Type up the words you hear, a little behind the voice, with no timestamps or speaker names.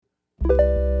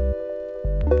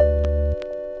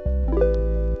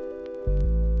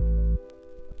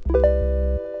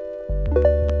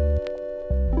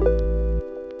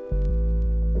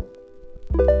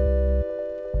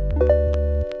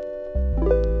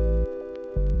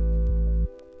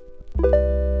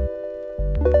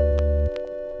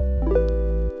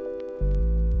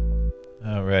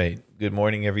Good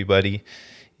morning, everybody,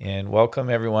 and welcome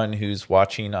everyone who's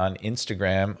watching on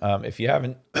Instagram. If you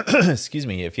haven't, excuse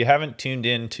me, if you haven't tuned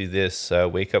in to this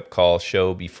wake up call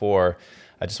show before,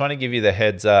 I just want to give you the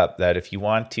heads up that if you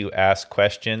want to ask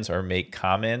questions or make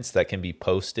comments that can be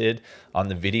posted on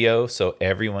the video so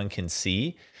everyone can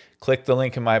see, click the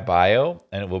link in my bio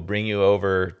and it will bring you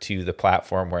over to the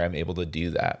platform where I'm able to do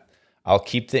that. I'll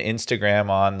keep the Instagram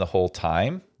on the whole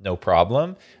time, no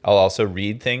problem. I'll also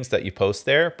read things that you post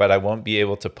there, but I won't be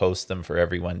able to post them for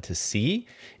everyone to see.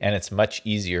 And it's much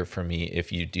easier for me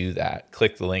if you do that.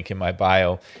 Click the link in my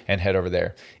bio and head over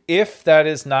there. If that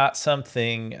is not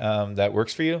something that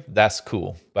works for you, that's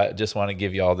cool. But just want to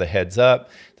give you all the heads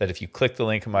up that if you click the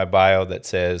link in my bio that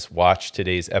says watch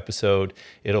today's episode,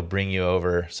 it'll bring you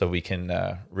over so we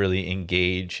can really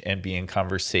engage and be in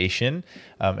conversation,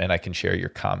 and I can share your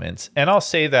comments. And I'll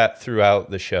say that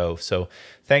throughout the show. So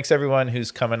thanks everyone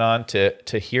who's coming on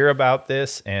to hear about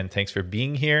this, and thanks for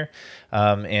being here.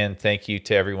 And thank you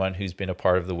to everyone who's been a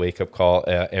part of the wake up call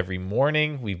every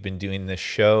morning. We've been doing this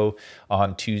show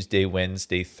on Tuesday,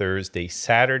 Wednesday, Thursday,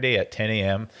 Saturday at 10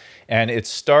 a.m. And it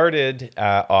started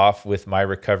off with my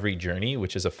recovery journey,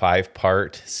 which is a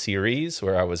 5-part series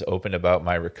where I was open about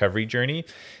my recovery journey.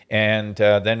 And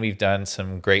then we've done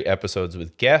some great episodes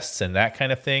with guests and that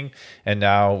kind of thing. And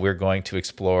now we're going to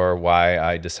explore why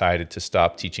I decided to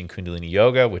stop teaching Kundalini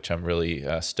Yoga, which I'm really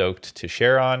stoked to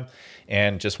share on.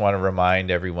 And just want to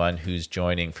remind everyone who's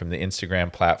joining from the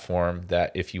Instagram platform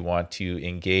that if you want to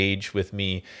engage with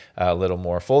me a little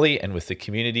more fully and with the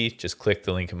community, just click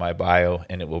the link in my bio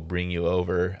and it will bring you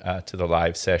over to the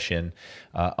live session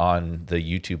on the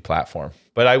YouTube platform.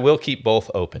 But I will keep both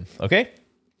open, okay?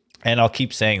 And I'll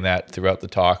keep saying that throughout the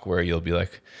talk where you'll be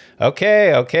like,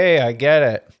 okay, I get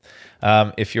it.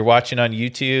 If you're watching on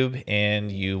YouTube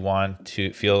and you want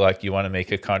to feel like you want to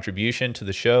make a contribution to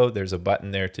the show, there's a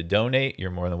button there to donate. You're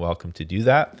more than welcome to do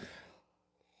that.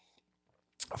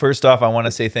 First off, I want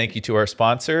to say thank you to our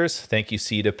sponsors. Thank you,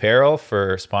 Seed Apparel,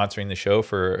 for sponsoring the show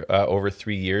for over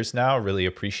 3 years now. Really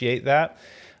appreciate that.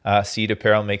 Seed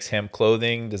Apparel makes hemp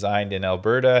clothing designed in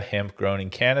Alberta, hemp grown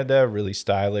in Canada, really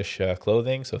stylish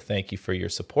clothing. So thank you for your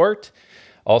support.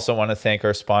 Also want to thank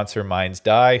our sponsor, Minds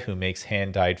Dye, who makes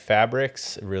hand-dyed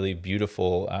fabrics, really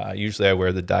beautiful. Usually I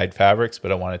wear the dyed fabrics,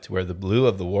 but I wanted to wear the blue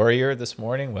of the warrior this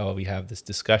morning while we have this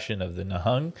discussion of the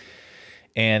Nahung.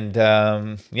 And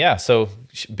so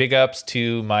big ups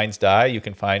to Minds Dye. You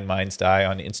can find Minds Dye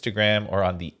on Instagram or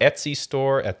on the Etsy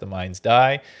store at the Minds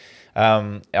Dye.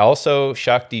 Also,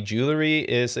 Shakti Jewelry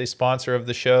is a sponsor of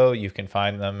the show. You can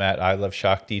find them at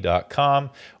iloveshakti.com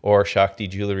or Shakti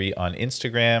Jewelry on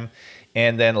Instagram.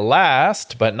 And then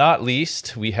last but not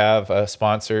least, we have a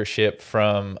sponsorship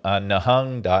from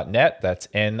nahang.net. That's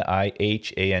NIHANG.net.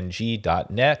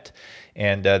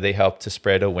 And they help to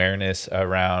spread awareness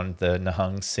around the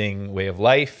Nahang Singh way of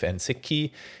life and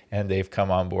Sikhi. And they've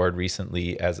come on board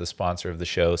recently as a sponsor of the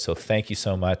show. So thank you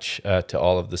so much to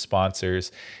all of the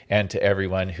sponsors and to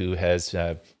everyone who has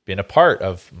been a part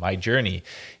of my journey.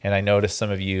 And I noticed some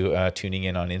of you tuning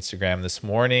in on Instagram this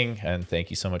morning, and thank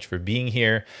you so much for being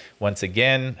here. Once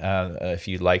again, if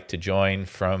you'd like to join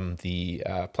from the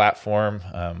platform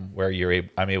where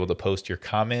I'm able to post your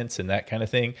comments and that kind of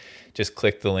thing, just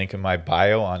click the link in my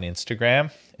bio on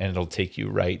Instagram, and it'll take you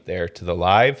right there to the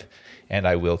live. And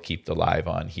I will keep the live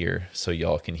on here so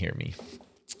y'all can hear me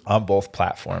on both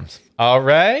platforms. All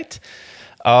right.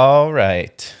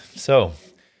 So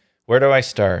where do I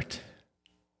start?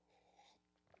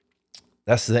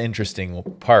 That's the interesting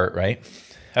part, right?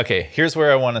 Okay, here's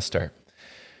where I want to start.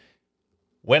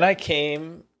 When I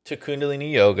came to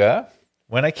Kundalini Yoga,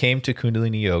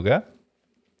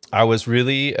 I was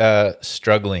really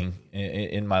struggling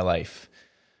in my life.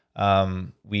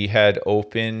 We had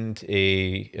opened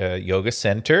a yoga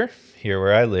center here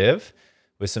where I live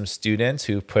with some students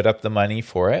who put up the money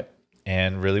for it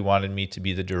and really wanted me to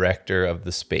be the director of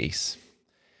the space.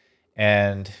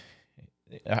 And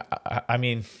I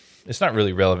mean, it's not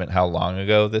really relevant how long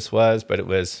ago this was, but it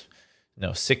was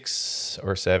 6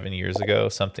 or 7 years ago,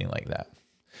 something like that.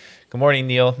 Good morning,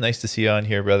 Neil. Nice to see you on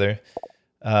here, brother.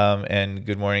 And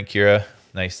good morning, Kira.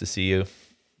 Nice to see you.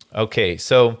 Okay,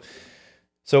 so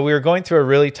we were going through a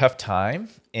really tough time,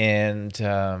 and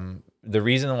the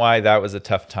reason why that was a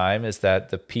tough time is that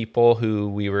the people who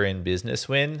we were in business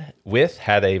with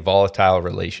had a volatile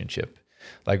relationship,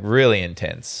 like really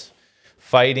intense.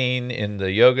 Fighting in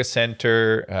the yoga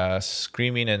center,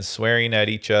 screaming and swearing at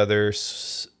each other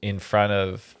in front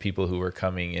of people who were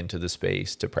coming into the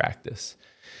space to practice.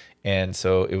 And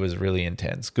so it was really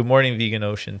intense. Good morning, Vegan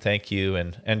Ocean. Thank you.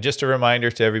 And just a reminder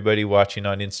to everybody watching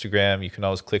on Instagram, you can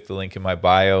always click the link in my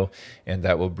bio, and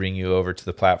that will bring you over to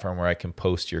the platform where I can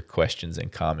post your questions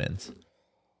and comments.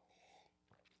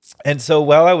 And so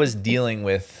while I was dealing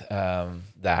with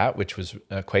that, which was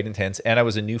quite intense, and I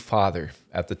was a new father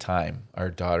at the time, our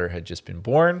daughter had just been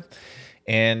born.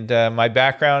 And my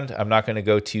background, I'm not going to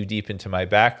go too deep into my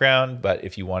background, but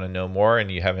if you want to know more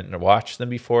and you haven't watched them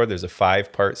before, there's a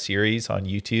 5-part series on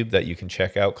YouTube that you can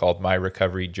check out called My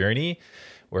Recovery Journey,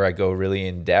 where I go really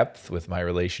in depth with my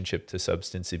relationship to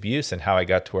substance abuse and how I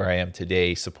got to where I am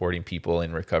today supporting people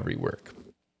in recovery work.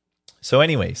 So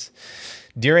anyways,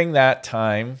 during that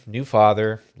time, new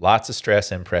father, lots of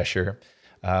stress and pressure,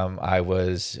 I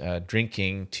was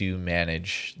drinking to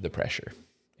manage the pressure.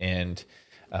 And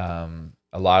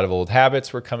a lot of old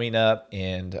habits were coming up,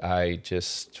 and I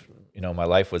just, my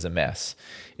life was a mess.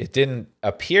 It didn't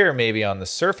appear maybe on the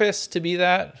surface to be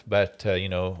that, but,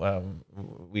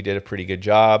 we did a pretty good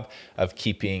job of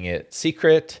keeping it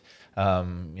secret.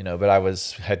 But I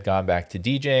had gone back to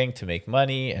DJing to make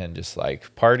money and just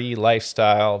like party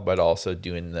lifestyle, but also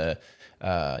doing the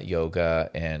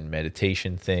yoga and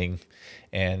meditation thing.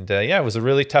 And it was a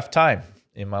really tough time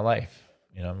in my life.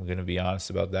 I'm going to be honest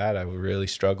about that. I really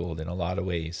struggled in a lot of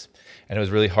ways. And it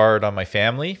was really hard on my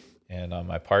family and on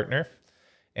my partner.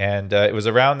 And it was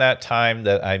around that time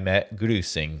that I met Guru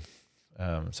Singh.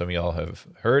 Some of y'all have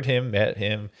heard him, met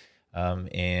him.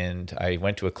 And I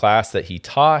went to a class that he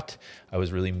taught. I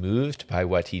was really moved by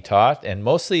what he taught, and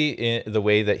mostly in the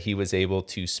way that he was able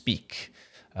to speak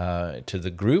to the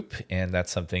group. And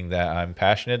that's something that I'm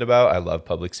passionate about. I love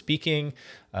public speaking.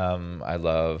 I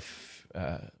love,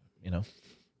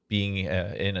 being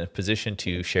in a position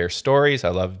to share stories. I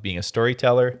love being a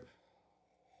storyteller.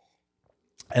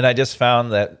 And I just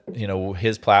found that,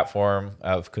 his platform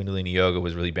of Kundalini Yoga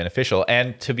was really beneficial.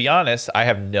 And to be honest, I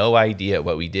have no idea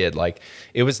what we did. Like,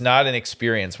 it was not an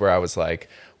experience where I was like,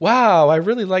 wow, I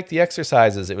really like the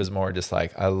exercises. It was more just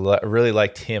like, I really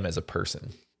liked him as a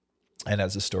person and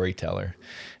as a storyteller.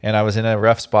 And I was in a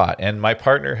rough spot. And my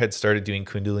partner had started doing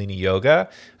Kundalini Yoga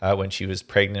when she was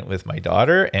pregnant with my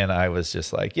daughter. And I was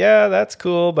just like, yeah, that's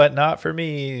cool, but not for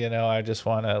me. I just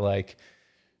want to like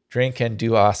drink and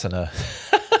do asana.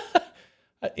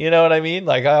 You know what I mean?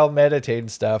 Like, I'll meditate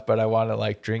and stuff, but I want to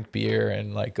like drink beer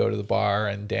and like go to the bar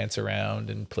and dance around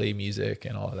and play music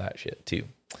and all of that shit too.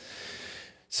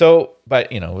 So,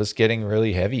 but it was getting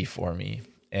really heavy for me.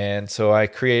 And so I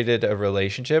created a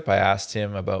relationship. I asked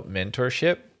him about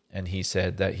mentorship, and he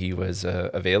said that he was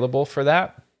available for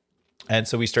that. And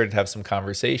so we started to have some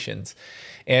conversations.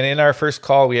 And in our first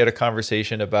call, we had a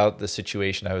conversation about the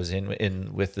situation I was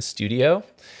in with the studio.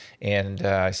 And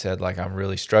I said, like, I'm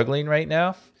really struggling right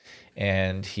now.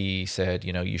 And he said,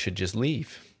 you should just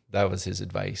leave. That was his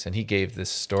advice. And he gave this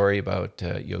story about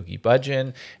Yogi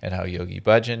Bhajan and how Yogi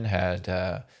Bhajan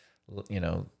had,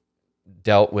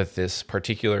 dealt with this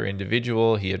particular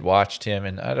individual. He had watched him,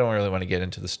 and I don't really want to get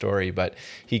into the story, but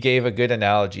he gave a good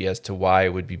analogy as to why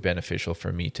it would be beneficial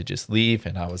for me to just leave.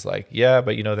 And I was like, yeah,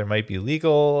 but there might be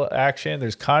legal action.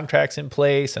 There's contracts in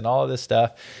place and all of this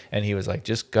stuff. And he was like,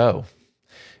 just go.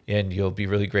 And you'll be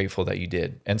really grateful that you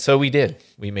did. And so we did.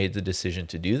 We made the decision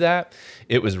to do that.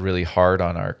 It was really hard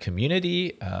on our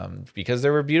community because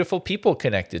there were beautiful people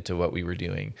connected to what we were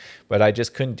doing, but I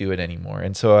just couldn't do it anymore.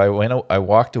 And so I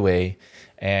walked away,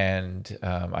 and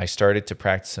I started to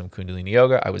practice some Kundalini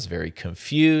Yoga. I was very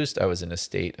confused. I was in a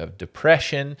state of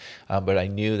depression, but I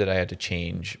knew that I had to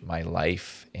change my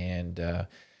life. And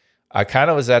I kind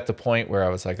of was at the point where I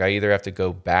was like, I either have to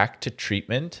go back to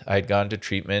treatment. I had gone to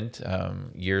treatment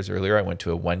years earlier. I went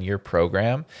to a 1-year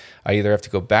program. I either have to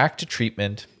go back to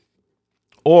treatment,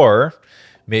 or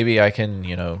maybe I can,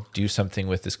 do something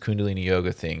with this Kundalini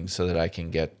Yoga thing so that I can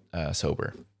get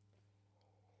sober.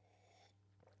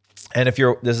 And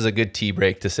this is a good tea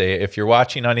break to say, if you're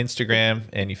watching on Instagram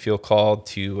and you feel called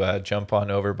to jump on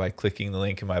over by clicking the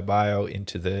link in my bio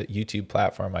into the YouTube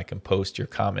platform, I can post your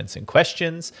comments and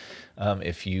questions.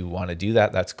 If you want to do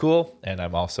that, that's cool. And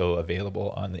I'm also available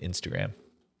on the Instagram.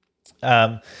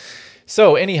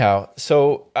 So anyhow,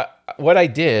 what I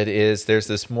did is there's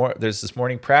this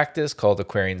morning practice called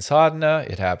Aquarian Sadhana.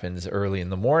 It happens early in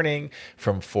the morning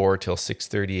from 4 till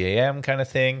 6:30 a.m. kind of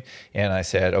thing. And I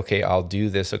said, okay, I'll do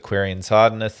this Aquarian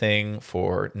Sadhana thing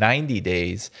for 90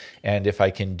 days. And if I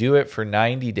can do it for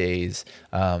 90 days,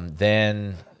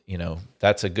 then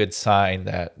that's a good sign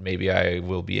that maybe I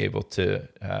will be able to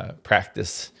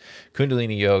practice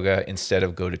Kundalini Yoga instead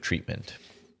of go to treatment.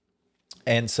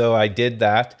 And so I did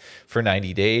that for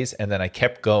 90 days, and then I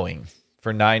kept going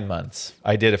for 9 months.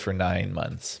 I did it for 9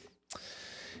 months.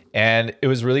 And it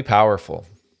was really powerful.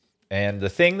 And the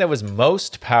thing that was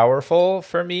most powerful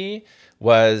for me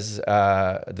was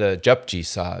the Japji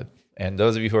Sahib. And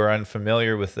those of you who are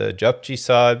unfamiliar with the Japji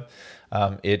Sahib,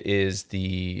 it is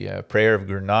the prayer of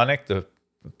Guru Nanak, the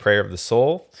prayer of the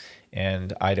soul.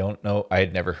 And I don't know, I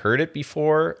had never heard it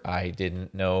before. I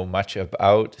didn't know much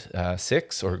about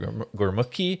Sikhs or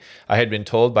Gurmukhi. I had been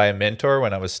told by a mentor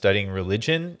when I was studying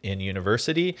religion in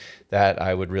university that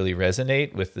I would really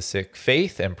resonate with the Sikh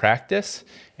faith and practice.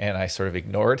 And I sort of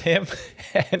ignored him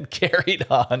and carried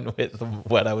on with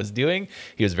what I was doing.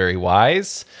 He was very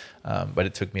wise, but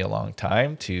it took me a long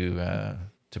time to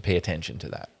pay attention to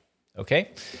that.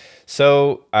 Okay,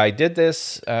 so I did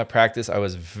this practice. I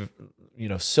was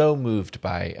so moved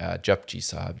by Japji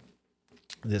Sahib,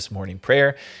 this morning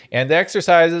prayer. And the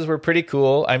exercises were pretty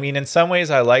cool. I mean, in some ways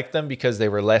I liked them because they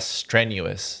were less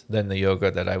strenuous than the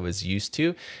yoga that I was used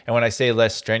to. And when I say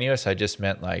less strenuous, I just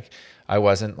meant like I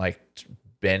wasn't like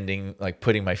bending, like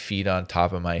putting my feet on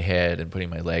top of my head and putting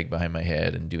my leg behind my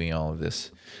head and doing all of this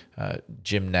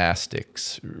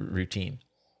gymnastics routine,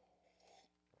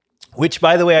 which,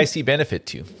 by the way, I see benefit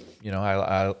to.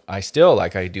 I still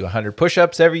I do 100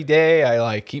 push-ups every day.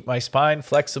 I keep my spine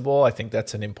flexible. I think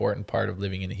that's an important part of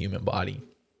living in a human body.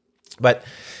 But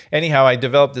anyhow, I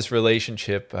developed this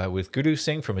relationship with Guru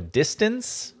Singh from a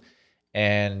distance.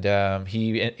 And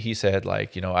he said,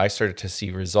 I started to see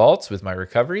results with my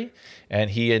recovery. And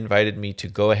he invited me to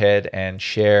go ahead and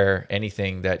share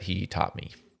anything that he taught me.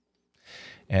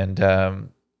 And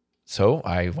so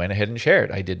I went ahead and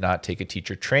shared. I did not take a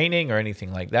teacher training or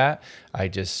anything like that. I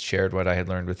just shared what I had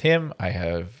learned with him. I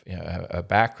have a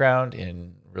background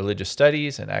in religious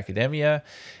studies and academia.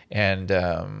 And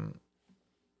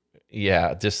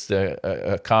just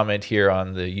a comment here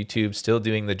on the YouTube. Still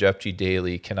doing the Japji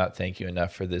daily. Cannot thank you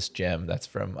enough for this gem. That's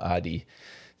from Adi.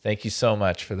 Thank you so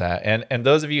much for that. And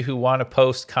those of you who want to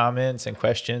post comments and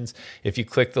questions, if you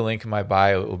click the link in my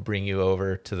bio, it will bring you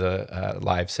over to the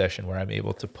live session where I'm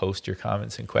able to post your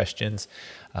comments and questions.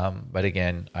 But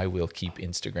again, I will keep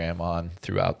Instagram on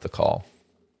throughout the call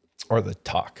or the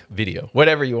talk, video,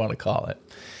 whatever you want to call it.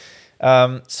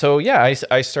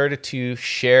 I started to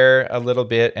share a little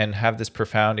bit and have this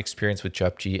profound experience with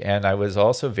Japji. And I was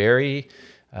also very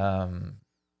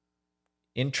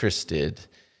interested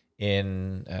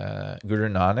in Guru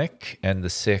Nanak and the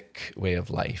Sikh way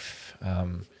of life.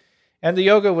 And the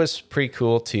yoga was pretty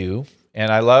cool too.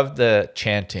 And I loved the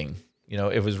chanting.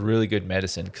 It was really good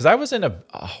medicine because I was in a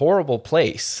horrible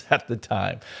place at the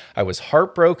time. I was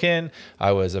heartbroken.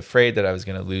 I was afraid that I was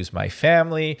going to lose my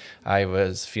family. I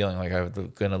was feeling like I was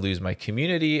going to lose my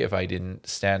community if I didn't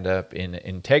stand up in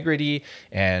integrity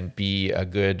and be a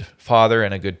good father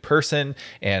and a good person.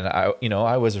 And I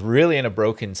was really in a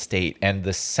broken state. And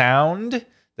the sound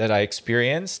that I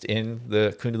experienced in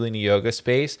the Kundalini yoga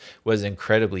space was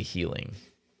incredibly healing,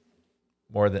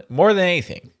 more than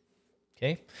anything.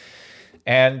 Okay.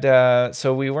 And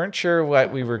so we weren't sure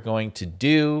what we were going to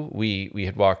do. We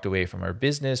had walked away from our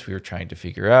business. We were trying to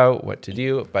figure out what to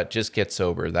do, but just get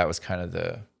sober. That was kind of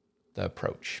the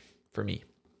approach for me.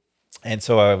 And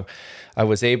so I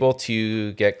was able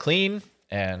to get clean.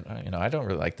 And, I don't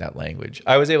really like that language.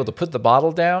 I was able to put the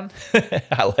bottle down.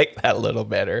 I like that a little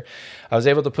better. I was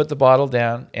able to put the bottle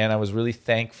down, and I was really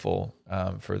thankful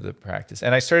for the practice.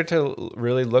 And I started to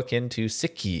really look into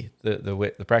Sikhi,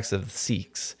 the practice of the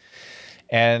Sikhs.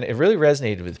 And it really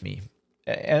resonated with me.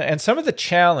 And some of the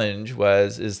challenge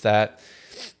is that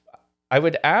I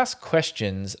would ask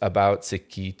questions about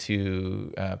Sikhi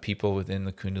to people within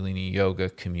the Kundalini yoga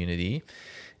community.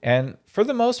 And for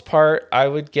the most part, I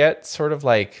would get sort of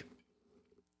I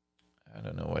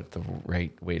don't know what the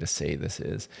right way to say this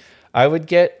is. I would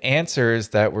get answers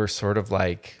that were sort of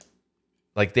like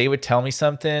they would tell me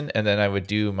something, and then I would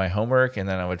do my homework, and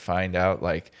then I would find out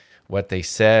what they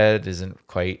said isn't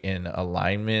quite in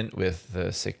alignment with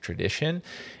the Sikh tradition.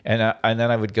 And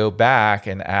then I would go back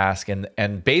and ask,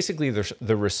 and basically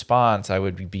the response I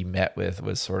would be met with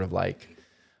was sort of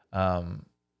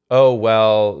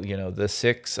the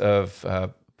Sikhs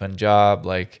of Punjab,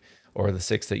 or the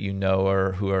Sikhs that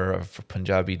or who are of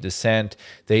Punjabi descent,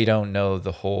 they don't know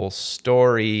the whole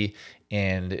story.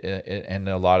 And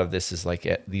a lot of this is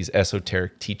these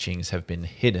esoteric teachings have been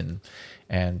hidden.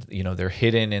 And, they're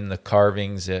hidden in the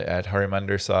carvings at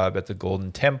Harimandir Sahib at the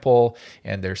Golden Temple,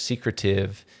 and they're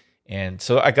secretive. And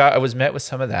so I was met with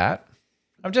some of that.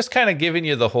 I'm just kind of giving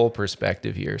you the whole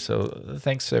perspective here. So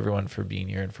thanks to everyone for being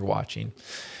here and for watching.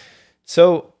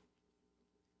 So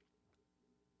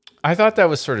I thought that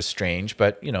was sort of strange,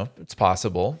 but, it's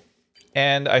possible.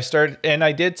 And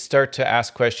I did start to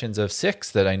ask questions of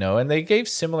Sikhs that I know, and they gave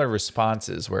similar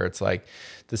responses where it's like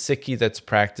the Sikhi that's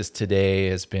practiced today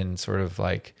has been sort of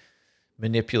like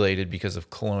manipulated because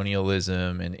of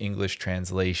colonialism and English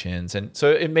translations. And so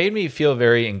it made me feel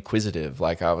very inquisitive.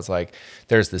 Like I was like,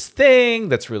 there's this thing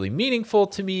that's really meaningful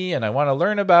to me and I want to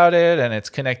learn about it. And it's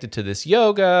connected to this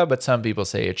yoga, but some people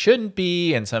say it shouldn't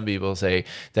be. And some people say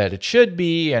that it should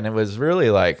be. And it was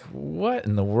really like, what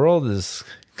in the world is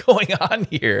going on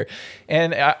here?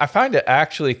 And I find it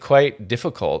actually quite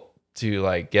difficult to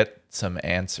like get some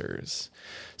answers.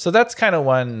 So that's kind of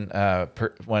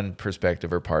one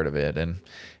perspective or part of it. And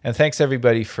thanks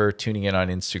everybody for tuning in on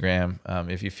Instagram.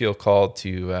 If you feel called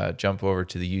to jump over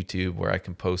to the YouTube where I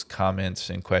can post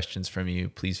comments and questions from you,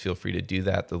 please feel free to do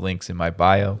that. The link's in my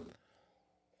bio.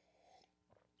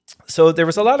 So there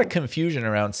was a lot of confusion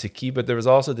around Sikhi, but there was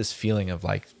also this feeling of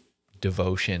like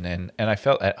devotion, and I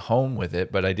felt at home with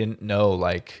it, but I didn't know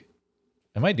like,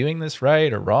 am I doing this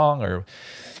right or wrong?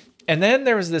 And then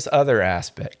there was this other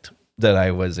aspect that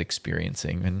I was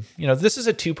experiencing. And, this is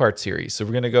a 2-part series. So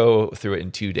we're going to go through it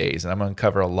in 2 days, and I'm going to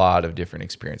cover a lot of different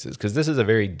experiences because this is a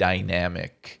very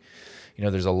dynamic,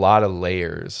 there's a lot of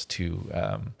layers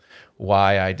to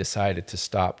why I decided to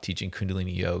stop teaching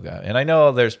Kundalini yoga. And I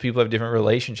know there's people who have different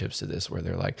relationships to this where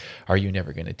they're like, are you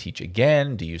never going to teach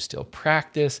again? Do you still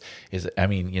practice? It's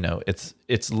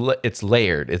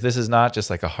layered. If this is not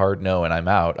just like a hard no and I'm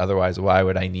out, otherwise, why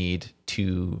would I need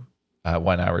 2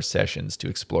 1-hour sessions to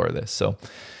explore this? So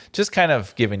just kind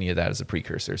of giving you that as a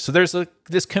precursor. So there's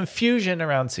this confusion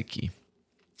around Sikhi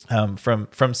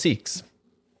from Sikhs,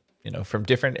 from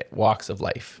different walks of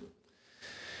life.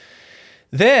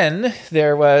 Then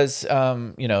there was,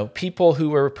 people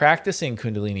who were practicing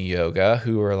Kundalini yoga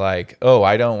who were like, oh,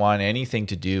 I don't want anything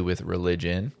to do with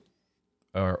religion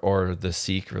or the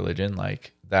Sikh religion.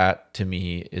 Like that to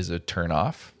me is a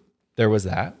turnoff. There was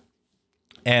that.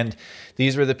 And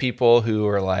these were the people who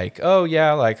were like, oh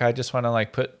yeah, like I just want to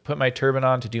like put my turban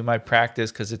on to do my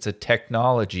practice because it's a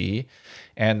technology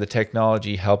and the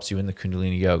technology helps you in the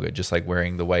Kundalini yoga, just like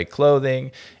wearing the white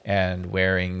clothing and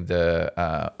wearing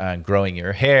and growing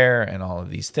your hair and all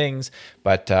of these things.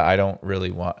 But I don't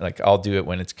really want, like, I'll do it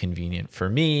when it's convenient for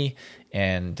me.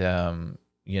 And, and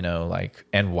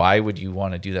why would you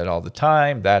want to do that all the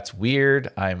time? That's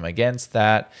weird. I'm against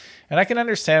that. And I can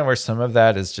understand where some of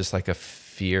that is just like a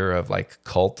fear of like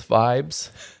cult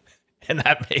vibes. And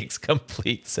that makes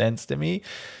complete sense to me.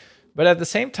 But at the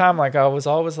same time, like I was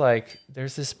always like,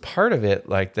 there's this part of it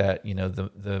like that,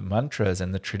 the mantras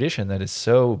and the tradition that is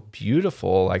so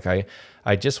beautiful. Like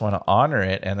I just want to honor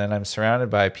it. And then I'm surrounded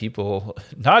by people,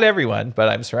 not everyone, but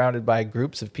I'm surrounded by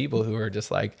groups of people who are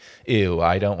just like, ew,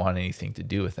 I don't want anything to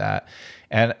do with that.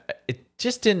 And it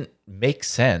just didn't make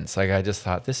sense. Like I just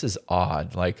thought, this is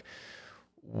odd. Like,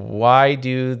 why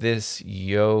do this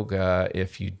yoga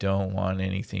if you don't want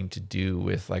anything to do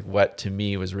with like what to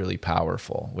me was really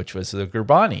powerful, which was the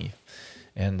Gurbani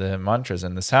and the mantras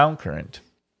and the sound current?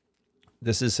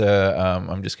 This is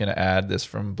I'm just going to add this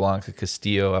from Blanca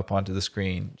Castillo up onto the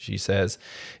screen. She says,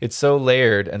 it's so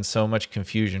layered and so much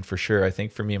confusion for sure. I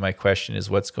think for me, my question is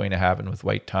what's going to happen with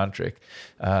White Tantric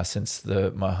since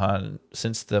the Mahan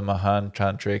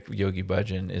Tantric Yogi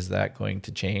Bhajan, is that going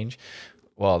to change?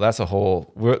 Well,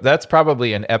 that's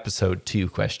probably an episode 2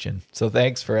 question. So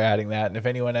thanks for adding that. And if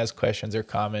anyone has questions or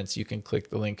comments, you can click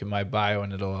the link in my bio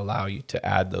and it'll allow you to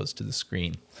add those to the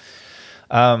screen.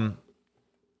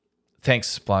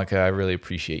 Thanks, Blanca. I really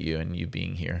appreciate you and you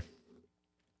being here.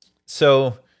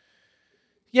 So,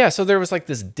 yeah, so there was like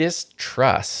this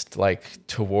distrust like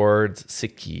towards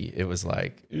Sikhi. It was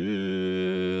like,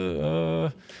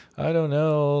 I don't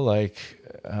know, like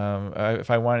if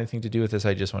I want anything to do with this,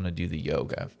 I just want to do the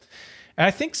yoga. And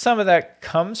I think some of that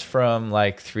comes from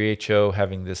like 3HO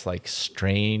having this like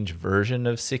strange version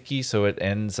of Sikhi. So it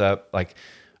ends up like,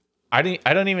 I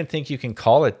don't even think you can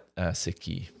call it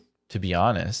Sikhi, to be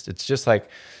honest. It's just like,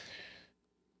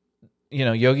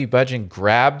 Yogi Bhajan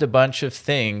grabbed a bunch of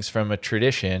things from a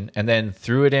tradition and then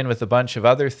threw it in with a bunch of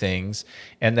other things,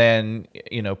 and then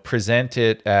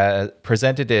presented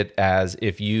it as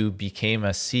if you became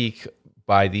a Sikh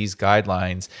by these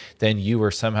guidelines, then you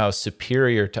were somehow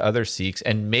superior to other Sikhs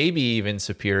and maybe even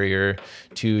superior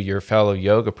to your fellow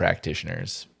yoga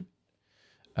practitioners.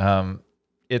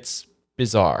 It's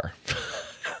bizarre.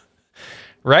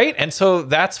 Right? And so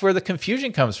that's where the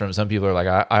confusion comes from. Some people are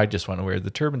like, I just want to wear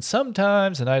the turban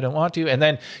sometimes and I don't want to. And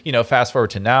then, fast forward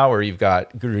to now where you've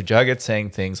got Guru Jagat saying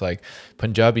things like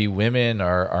Punjabi women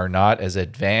are not as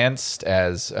advanced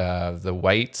as the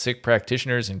white Sikh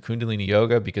practitioners in Kundalini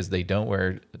Yoga because they don't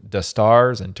wear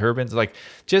dastars and turbans, like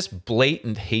just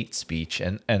blatant hate speech.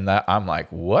 And that I'm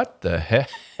like, what the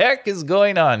heck is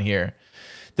going on here?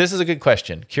 This is a good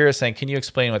question. Kira saying, can you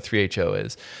explain what 3HO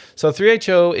is? So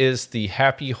 3HO is the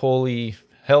happy, holy,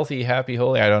 healthy, happy,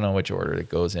 holy, I don't know which order it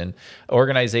goes in,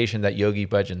 organization that Yogi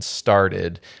Bhajan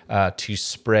started to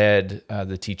spread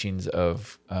the teachings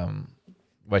of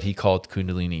what he called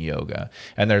Kundalini Yoga.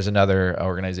 And there's another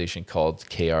organization called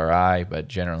KRI, but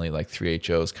generally like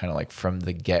 3HO is kind of like from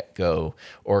the get-go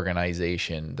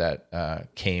organization that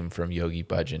came from Yogi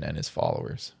Bhajan and his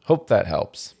followers. Hope that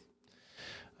helps.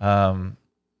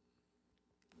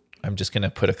 I'm just going to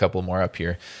put a couple more up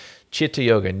here. Chitta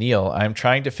Yoga, Neil, I'm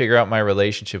trying to figure out my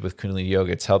relationship with Kundalini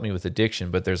Yoga. It's helped me with addiction,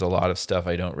 but there's a lot of stuff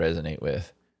I don't resonate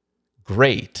with.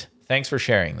 Great. Thanks for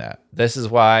sharing that. This is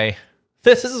why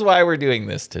we're doing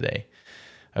this today.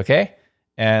 Okay?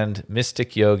 And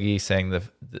Mystic Yogi saying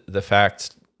that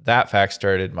fact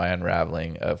started my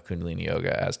unraveling of Kundalini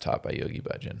Yoga as taught by Yogi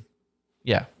Bhajan.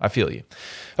 Yeah, I feel you.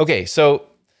 Okay, so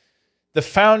the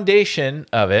foundation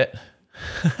of it.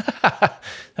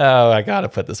 Oh, I gotta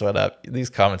put this one up. These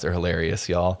comments are hilarious,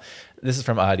 y'all. This is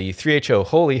from Adi. 3HO,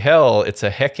 holy hell, it's a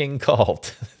hecking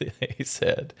cult, he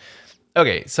said.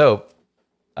 Okay, so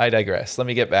I digress. Let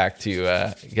me get back to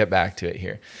it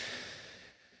here.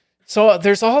 So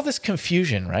there's all this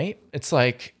confusion, right? It's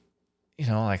like,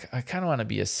 like I kind of want to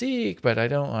be a Sikh, but I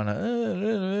don't want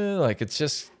to, like it's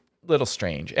just a little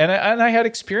strange. And I had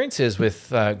experiences with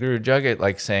Guru Jagat,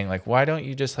 like saying, like, why don't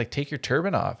you just like take your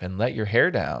turban off and let your hair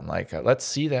down? Like, let's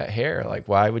see that hair. Like,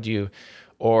 why would you?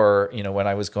 Or, when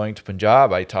I was going to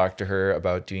Punjab, I talked to her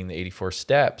about doing the 84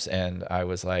 steps. And I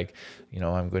was like,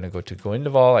 I'm going to go to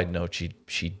Goindwal. I know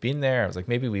she'd been there. I was like,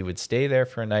 maybe we would stay there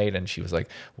for a night. And she was like,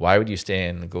 why would you stay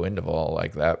in Goindwal?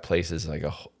 Like that place is like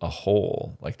a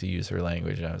hole, like to use her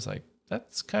language. And I was like,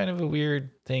 that's kind of a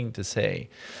weird thing to say.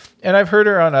 And I've heard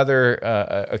her on other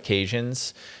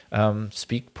occasions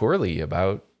speak poorly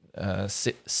about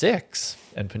Sikhs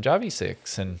and Punjabi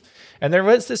Sikhs. And there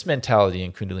was this mentality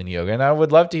in Kundalini Yoga. And I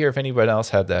would love to hear if anybody else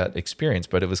had that experience.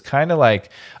 But it was kind of like,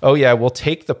 oh, yeah, we'll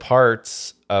take the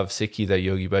parts of Sikhi that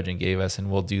Yogi Bhajan gave us and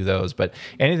we'll do those. But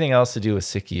anything else to do with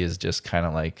Sikhi is just kind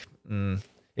of like,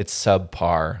 it's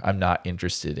subpar. I'm not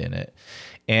interested in it.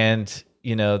 And,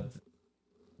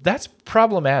 that's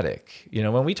problematic.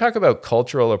 When we talk about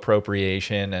cultural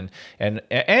appropriation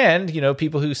and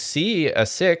people who see a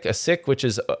Sikh, which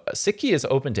is Sikhi is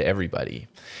open to everybody.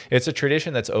 It's a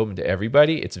tradition that's open to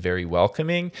everybody. It's very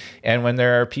welcoming. And when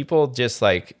there are people just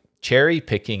like cherry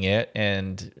picking it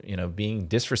and, being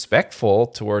disrespectful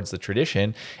towards the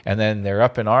tradition, and then they're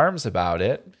up in arms about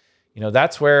it,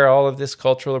 that's where all of this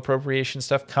cultural appropriation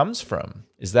stuff comes from,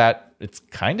 is that it's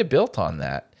kind of built on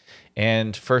that.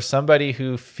 And for somebody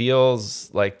who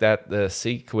feels like that the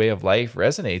Sikh way of life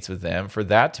resonates with them, for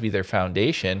that to be their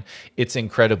foundation, it's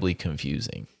incredibly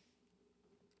confusing.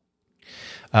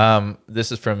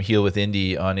 This is from Heal with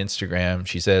Indy on Instagram.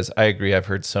 She says, I agree. I've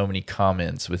heard so many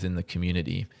comments within the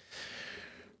community.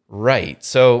 Right.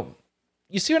 So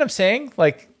you see what I'm saying?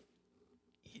 Like,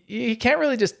 you can't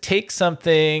really just take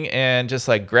something and just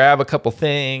like grab a couple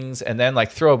things and then like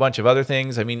throw a bunch of other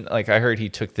things. I mean, like I heard he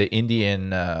took the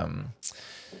Indian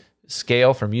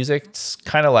scale for music. It's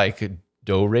kind of like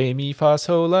do, re, mi, fa,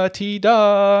 sol, la, ti,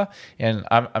 da. And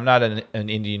I'm not an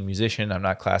Indian musician. I'm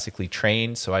not classically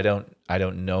trained, so I don't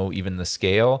know even the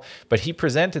scale. But he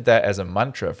presented that as a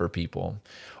mantra for people.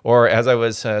 Or as I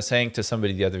was saying to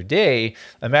somebody the other day,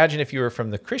 imagine if you were from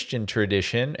the Christian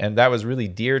tradition and that was really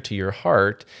dear to your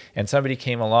heart, and somebody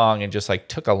came along and just like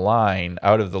took a line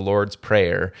out of the Lord's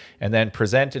Prayer and then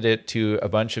presented it to a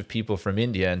bunch of people from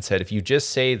India and said, if you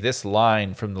just say this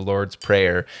line from the Lord's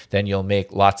Prayer, then you'll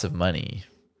make lots of money.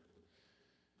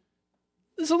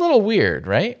 It's a little weird,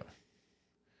 right?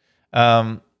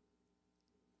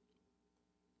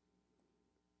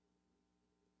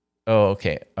 Oh,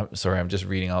 okay. I'm sorry. I'm just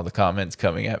reading all the comments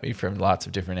coming at me from lots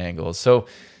of different angles. So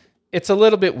it's a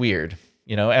little bit weird,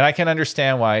 and I can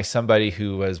understand why somebody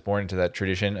who was born into that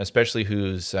tradition, especially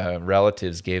whose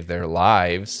relatives gave their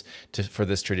lives for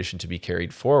this tradition to be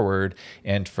carried forward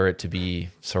and for it to be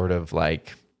sort of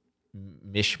like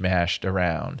mishmashed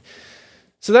around.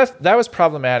 So that was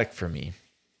problematic for me.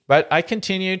 But I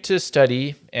continued to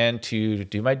study and to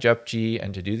do my Japji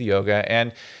and to do the yoga.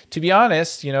 And to be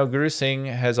honest, Guru Singh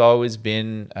has always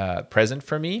been present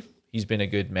for me. He's been a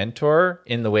good mentor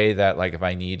in the way that, like, if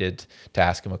I needed to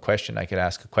ask him a question, I could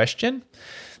ask a question.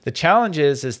 The challenge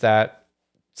is that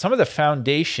some of the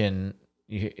foundation,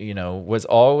 was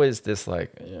always this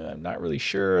like, I'm not really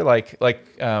sure. Like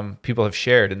people have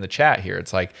shared in the chat here.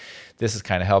 It's like, this is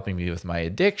kind of helping me with my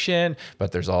addiction,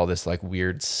 but there's all this like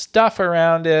weird stuff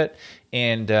around it.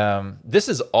 And this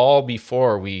is all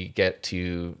before we get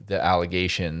to the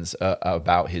allegations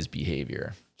about his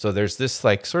behavior. So there's this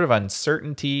like sort of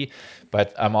uncertainty,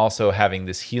 but I'm also having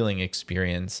this healing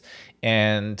experience.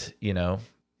 And,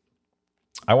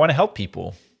 I want to help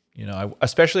people,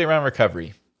 especially around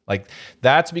recovery. Like,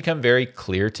 that's become very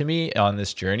clear to me on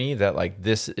this journey that like,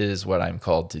 this is what I'm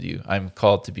called to do. I'm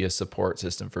called to be a support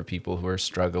system for people who are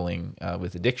struggling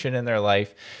with addiction in their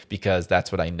life, because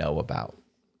that's what I know about.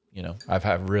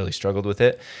 I've really struggled with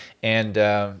it. And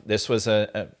this was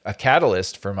a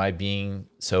catalyst for my being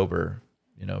sober,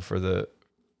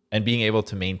 and being able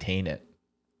to maintain it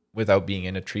without being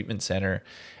in a treatment center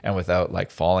and without like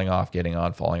falling off, getting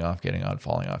on, falling off, getting on,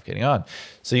 falling off, getting on.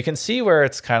 So you can see where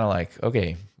it's kind of like,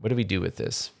 okay, what do we do with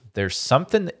this? There's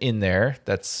something in there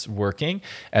that's working.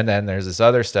 And then there's this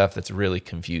other stuff that's really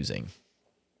confusing.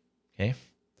 Okay.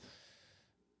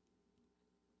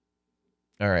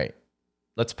 All right.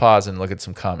 Let's pause and look at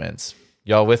some comments.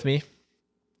 Y'all with me?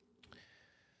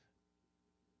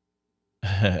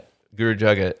 Guru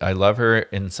Jagat, I love her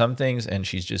in some things, and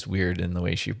she's just weird in the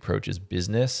way she approaches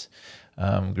business.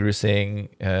 Guru saying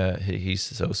he's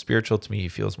so spiritual to me. He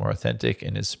feels more authentic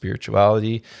in his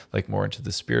spirituality, like more into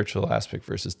the spiritual aspect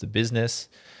versus the business.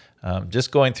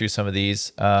 Just going through some of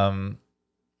these. I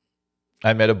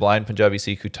met a blind Punjabi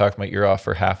Sikh who talked my ear off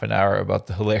for half an hour about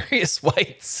the hilarious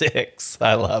white six.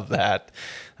 I love that.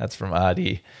 That's from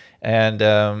Adi. And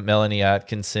Melanie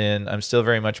Atkinson, I'm still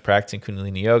very much practicing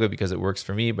Kundalini Yoga because it works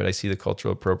for me, but I see the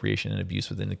cultural appropriation and abuse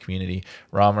within the community.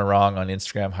 Rama Wrong on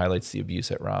Instagram highlights the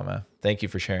abuse at Rama. Thank you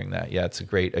for sharing that. Yeah, it's a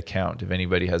great account. If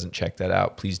anybody hasn't checked that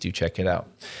out, please do check it out.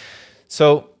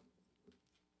 So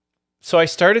I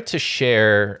started to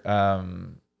share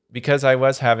because I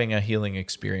was having a healing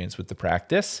experience with the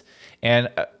practice. And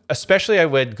especially I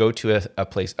would go to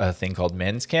a thing called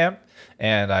Men's Camp.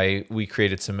 And we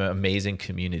created some amazing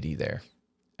community there.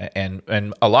 And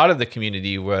a lot of the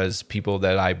community was people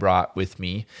that I brought with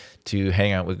me to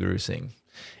hang out with Guru Singh.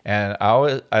 And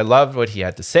I loved what he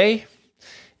had to say.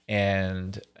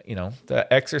 And, the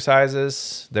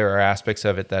exercises, there are aspects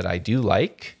of it that I do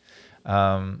like.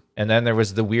 And then there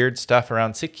was the weird stuff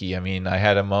around Sikhi. I mean, I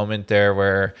had a moment there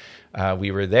where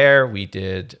we were there, we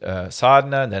did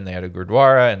sadhana, and then they had a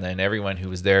gurdwara, and then everyone who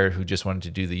was there who just wanted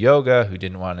to do the yoga, who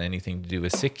didn't want anything to do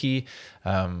with Sikhi.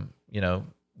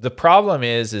 The problem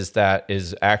is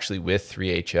actually with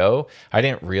 3HO. I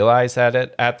didn't realize that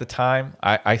at the time.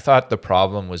 I thought the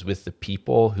problem was with the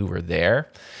people who were there.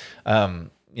 And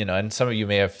some of you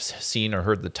may have seen or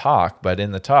heard the talk, but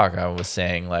in the talk I was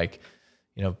saying like,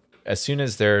 as soon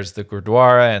as there's the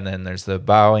Gurdwara and then there's the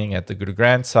bowing at the Guru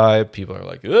Granth Sahib, people are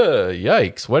like, ugh,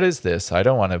 yikes, what is this? I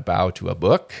don't want to bow to a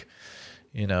book,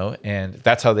 and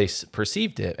that's how they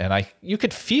perceived it. And you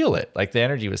could feel it, like the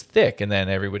energy was thick, and then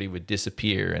everybody would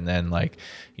disappear. And then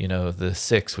the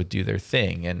Sikhs would do their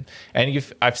thing. And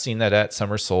I've seen that at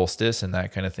summer solstice and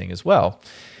that kind of thing as well.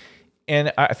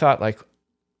 And I thought like,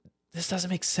 this doesn't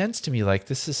make sense to me. Like,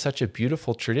 this is such a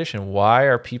beautiful tradition. Why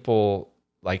are people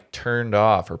like turned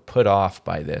off or put off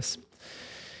by this?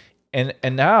 And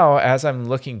now as I'm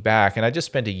looking back, and I just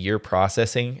spent a year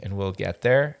processing, and we'll get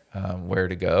there, where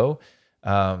to go.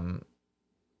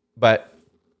 But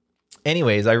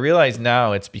anyways, I realize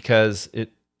now it's because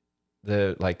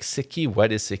Sikhi,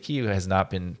 what is Sikhi, has not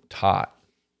been taught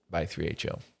by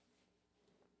 3HO.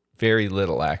 Very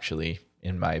little, actually,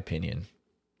 in my opinion.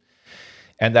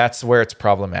 And that's where it's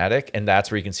problematic. And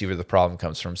that's where you can see where the problem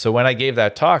comes from. So when I gave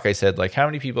that talk, I said, like, how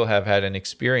many people have had an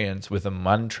experience with a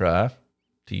mantra,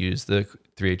 to use the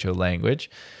 3HO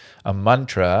language, a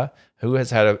mantra, who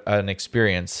has had an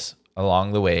experience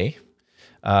along the way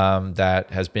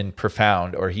that has been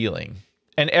profound or healing?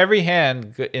 And every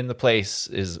hand in the place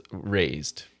is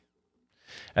raised.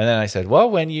 And then I said, well,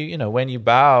 when you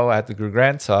bow at the Guru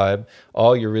Granth Sahib,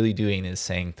 all you're really doing is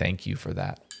saying thank you for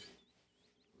that.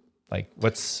 Like,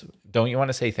 don't you want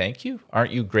to say thank you?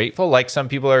 Aren't you grateful? Like some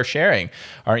people are sharing,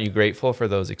 aren't you grateful for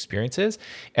those experiences?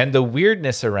 And the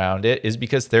weirdness around it is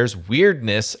because there's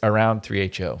weirdness around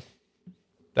 3HO.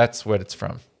 That's what it's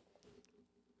from.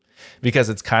 Because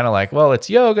it's kind of like, well, it's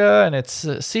yoga and it's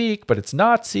Sikh, but it's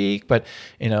not Sikh. But,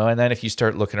 and then if you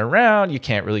start looking around, you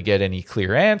can't really get any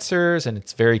clear answers, and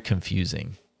it's very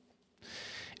confusing.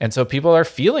 And so people are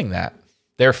feeling that.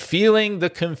 They're feeling the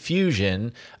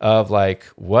confusion of like,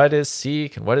 what is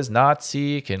Sikh and what is not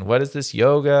Sikh and what is this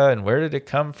yoga and where did it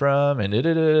come from and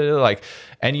like,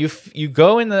 and you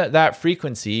go in that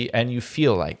frequency and you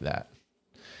feel like that.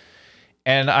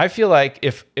 And I feel like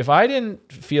if I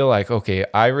didn't feel like, okay,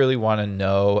 I really want to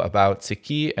know about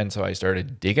Sikhi, and so I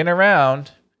started digging around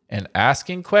and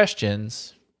asking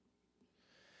questions,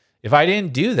 if I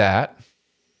didn't do that,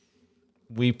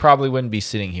 we probably wouldn't be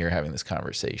sitting here having this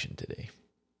conversation today.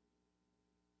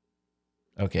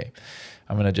 Okay,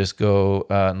 I'm going to just go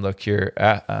and look here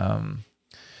at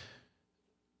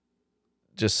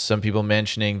just some people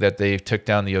mentioning that they took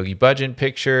down the Yogi Bhajan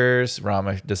pictures.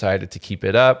 Rama decided to keep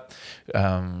it up.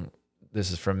 This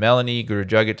is from Melanie. Guru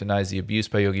Jagat denies the abuse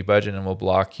by Yogi Bhajan and will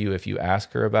block you if you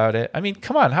ask her about it. I mean,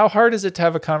 come on. How hard is it to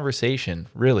have a conversation?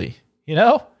 Really? You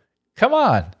know? Come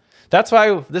on. That's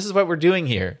why this is what we're doing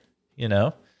here, you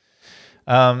know?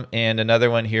 And another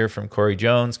one here from Corey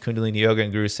Jones. Kundalini Yoga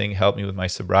and Guru Singh helped me with my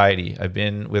sobriety. I've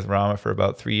been with Rama for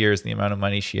about 3 years. The amount of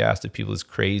money she asked of people is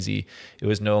crazy. It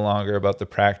was no longer about the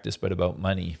practice, but about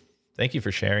money. Thank you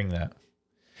for sharing that.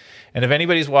 And if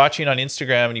anybody's watching on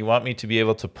Instagram and you want me to be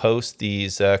able to post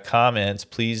these comments,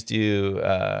 please do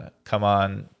come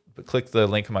on, click the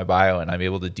link in my bio and I'm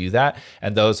able to do that.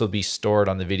 And those will be stored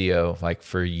on the video like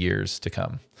for years to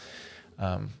come.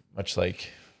 Much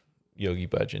like Yogi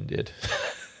Bhajan did,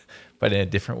 but in a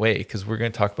different way, because we're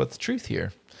going to talk about the truth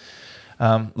here.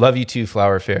 Love you too,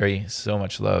 Flower Fairy. So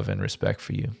much love and respect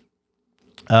for you.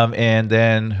 And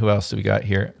then who else do we got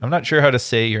here? I'm not sure how to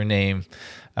say your name.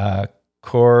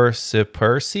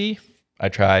 Corsipersi. I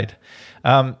tried.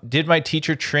 Did my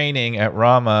teacher training at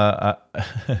Rama.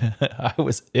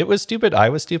 It was stupid. I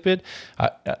was stupid.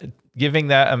 Giving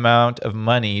that amount of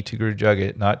money to Guru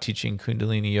Jagat, not teaching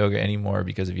Kundalini Yoga anymore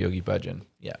because of Yogi Bhajan.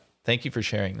 Yeah. Thank you for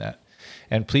sharing that.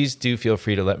 And please do feel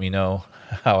free to let me know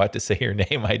how I have to say your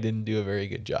name. I didn't do a very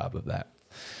good job of that.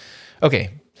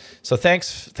 Okay. So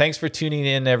thanks for tuning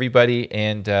in, everybody.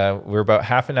 And we're about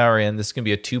half an hour in. This is going to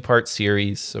be a 2-part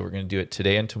series. So we're going to do it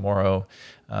today and tomorrow.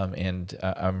 And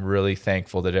I'm really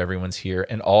thankful that everyone's here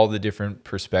and all the different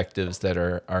perspectives that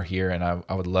are here. And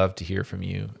I would love to hear from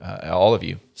you, all of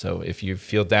you. So if you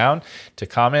feel down to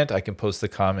comment, I can post the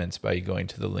comments by going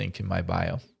to the link in my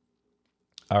bio.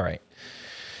 All right.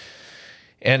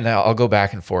 And now I'll go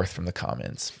back and forth from the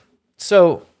comments.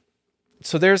 So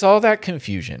there's all that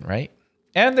confusion, right?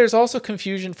 And there's also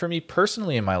confusion for me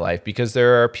personally in my life because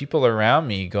there are people around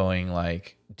me going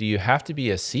like, do you have to be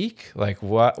a Sikh? Like,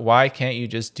 why can't you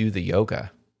just do the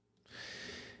yoga?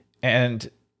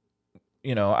 And,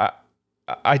 you know,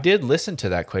 I did listen to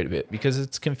that quite a bit because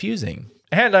it's confusing.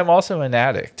 And I'm also an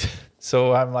addict.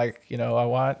 So I'm like, you know, I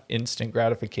want instant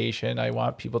gratification. I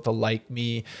want people to like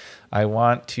me. I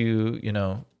want to, you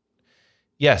know,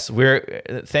 yes,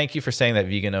 thank you for saying that,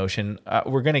 Vegan Ocean.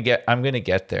 I'm going to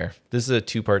get there. This is a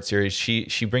 2-part series.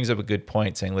 She brings up a good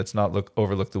point saying, let's not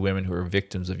overlook the women who are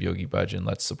victims of Yogi Bhajan.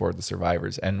 Let's support the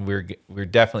survivors. And we're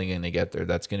definitely going to get there.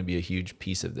 That's going to be a huge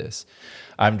piece of this.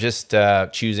 I'm just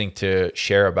choosing to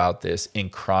share about this in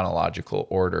chronological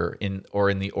order in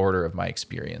the order of my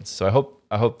experience. So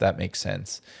I hope that makes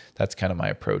sense. That's kind of my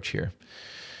approach here.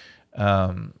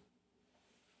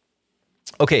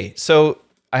 Okay, so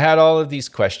I had all of these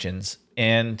questions,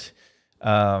 and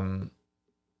I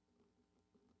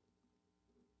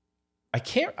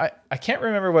can't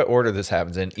remember what order this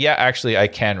happens in. Yeah, actually, I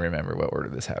can remember what order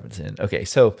this happens in. Okay,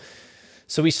 so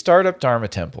we start up Dharma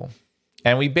Temple,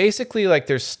 and we basically like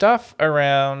there's stuff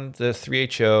around the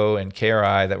 3HO and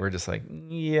KRI that we're just like,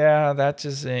 yeah, that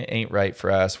just ain't right for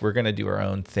us. We're gonna do our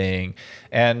own thing,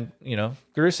 and you know,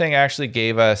 Guru Singh actually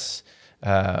gave us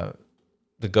the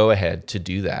go ahead to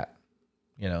do that.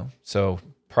 You know, so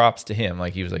props to him.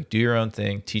 Like he was like, do your own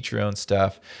thing, teach your own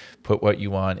stuff, put what you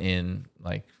want in,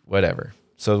 like whatever.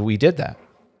 So we did that.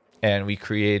 And we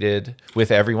created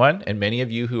with everyone and many of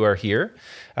you who are here,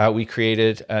 we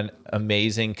created an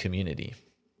amazing community.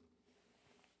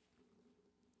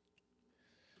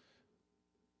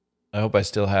 I hope I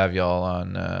still have y'all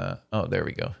on. Oh, there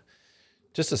we go.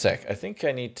 Just a sec. I think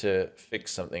I need to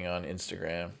fix something on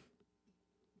Instagram.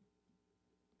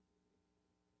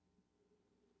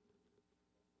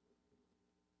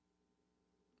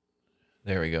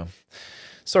 There we go.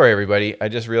 Sorry, everybody. I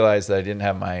just realized that I didn't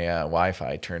have my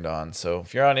Wi-Fi turned on. So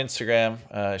if you're on Instagram,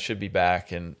 it should be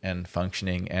back and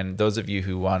functioning. And those of you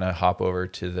who want to hop over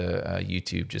to the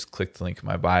YouTube, just click the link in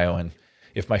my bio. And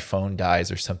if my phone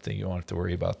dies or something, you won't have to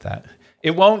worry about that.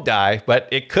 It won't die, but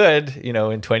it could, you know,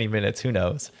 in 20 minutes. Who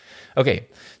knows? Okay,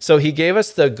 so he gave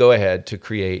us the go-ahead to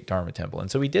create Dharma Temple.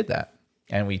 And so we did that.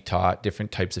 and we taught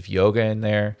different types of yoga in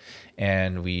there,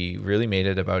 and we really made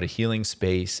it about a healing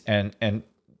space. And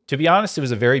to be honest, it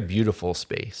was a very beautiful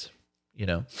space, you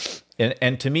know.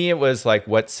 And to me, it was like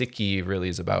what Sikhi really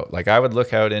is about. Like I would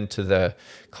look out into the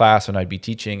class when I'd be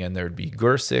teaching, and there'd be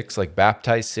Gur Sikhs, like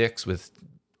baptized Sikhs with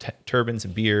turbans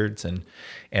and beards, and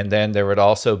then there would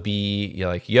also be, you know,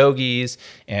 like yogis,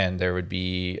 and there would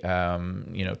be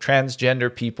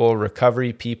transgender people,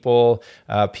 recovery people,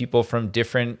 people from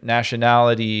different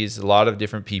nationalities, a lot of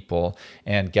different people,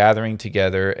 and gathering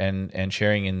together and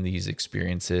sharing in these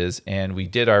experiences. And we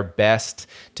did our best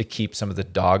to keep some of the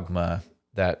dogma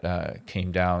that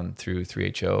came down through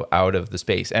 3HO out of the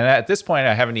space. And at this point,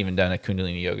 I haven't even done a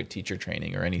Kundalini yoga teacher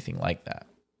training or anything like that.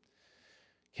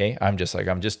 Okay, I'm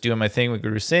just doing my thing with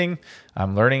Guru Singh.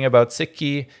 I'm learning about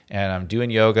Sikhi, and I'm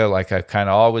doing yoga like I've kind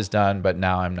of always done, but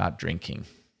now I'm not drinking.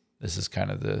 This is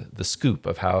kind of the scoop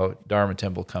of how Dharma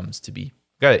Temple comes to be.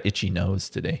 Got an itchy nose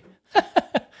today.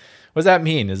 What does that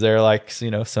mean? Is there like,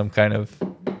 some kind of,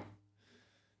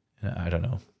 I don't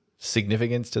know,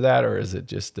 significance to that, or is it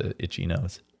just an itchy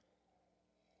nose?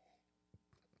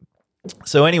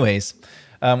 So anyways,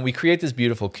 we create this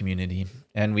beautiful community,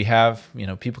 and we have,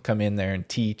 people come in there and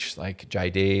teach, like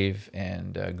Jaidev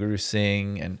and Guru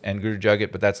Singh and Guru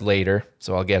Jagat, but that's later,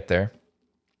 so I'll get there.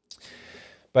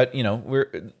 But,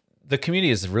 the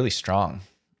community is really strong,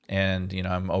 and,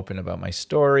 I'm open about my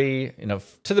story,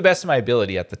 to the best of my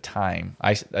ability at the time.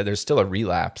 There's still a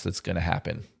relapse that's going to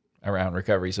happen around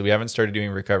recovery, so we haven't started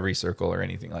doing recovery circle or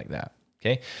anything like that,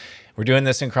 okay? We're doing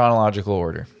this in chronological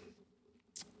order,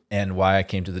 and why I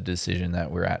came to the decision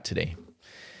that we're at today.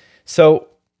 So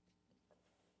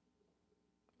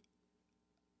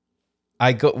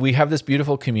we have this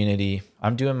beautiful community.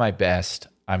 I'm doing my best.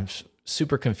 I'm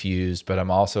super confused, but I'm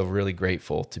also really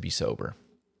grateful to be sober.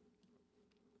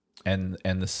 And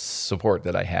the support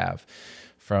that I have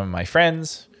from my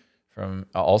friends,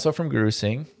 also from Guru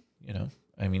Singh,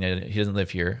 I mean, he doesn't live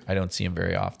here. I don't see him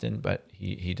very often, but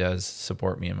he does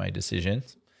support me in my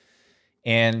decisions.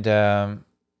 And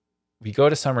we go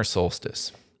to summer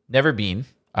solstice. Never been.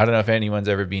 I don't know if anyone's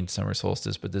ever been to summer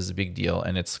solstice, but this is a big deal.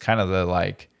 And it's kind of the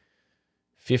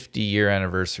 50-year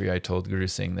anniversary I told Guru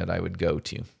Singh that I would go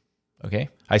to. Okay.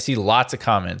 I see lots of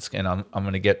comments, and I'm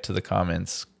going to get to the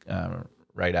comments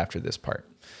right after this part.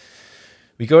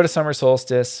 We go to summer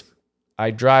solstice. I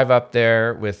drive up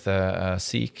there with a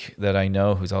Sikh that I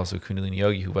know who's also a Kundalini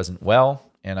yogi who wasn't well.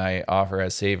 And I offer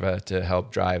as seva to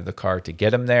help drive the car to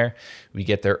get him there. We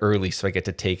get there early, so I get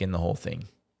to take in the whole thing.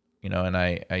 And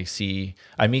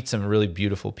I meet some really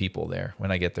beautiful people there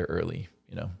when I get there early,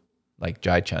 like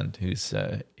Jai Chand, who's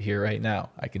here right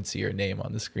now. I can see her name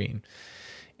on the screen.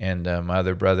 And my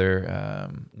other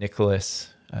brother,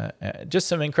 Nicholas, just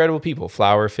some incredible people.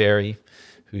 Flower Fairy,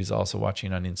 who's also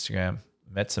watching on Instagram.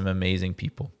 Met some amazing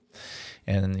people.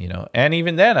 And, and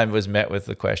even then I was met with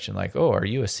the question like, oh, are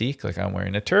you a Sikh? Like, I'm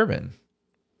wearing a turban.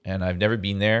 And I've never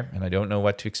been there, and I don't know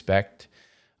what to expect.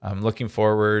 I'm looking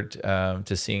forward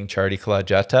to seeing Chardi Kala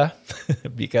Jata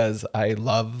because I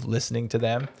love listening to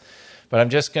them. But I'm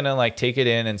just going to take it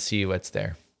in and see what's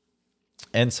there.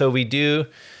 And so we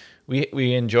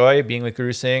enjoy being with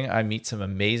Guru Singh. I meet some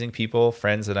amazing people,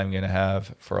 friends that I'm going to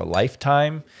have for a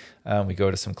lifetime. We go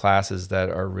to some classes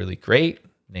that are really great,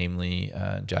 namely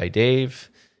Jaidev.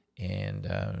 And,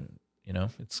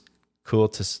 it's cool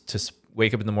to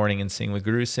wake up in the morning and sing with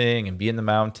Guru Singh and be in the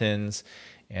mountains.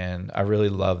 And I really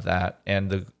love that. And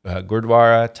the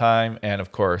Gurdwara time, and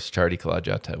of course, Chardi Kala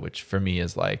Jata, which for me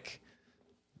is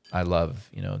I love,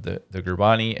 the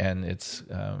Gurbani, and it's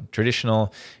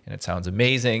traditional, and it sounds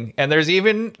amazing. And there's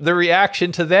even the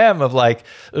reaction to them of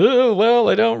oh, well,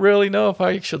 I don't really know if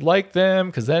I should like them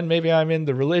because then maybe I'm in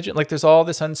the religion. There's all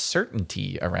this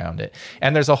uncertainty around it.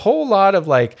 And there's a whole lot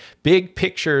of big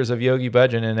pictures of Yogi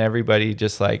Bhajan and everybody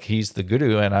just he's the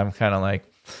guru. And I'm kind of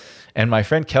and my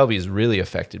friend Kelby is really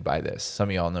affected by this. Some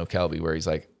of y'all know Kelby, where he's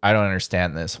I don't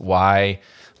understand this. Why?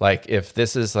 If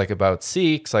this is about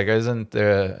Sikhs, isn't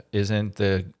there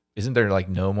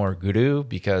no more guru?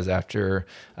 Because after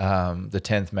the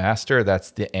 10th master,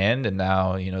 that's the end. And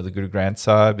now, the Guru Granth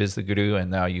Sahib is the guru. And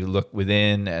now you look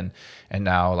within and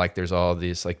now there's all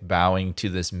this bowing to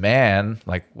this man,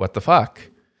 what the fuck,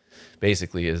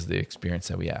 basically is the experience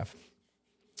that we have.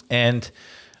 And,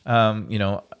 and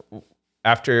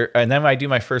then I do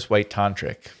my first white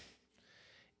tantric.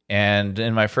 And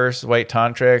in my first white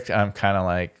tantric, I'm kind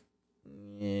of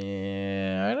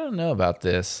yeah, I don't know about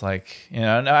this. I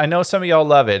know some of y'all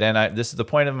love it. And this is the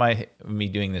point of me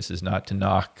doing this is not to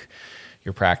knock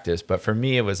your practice. But for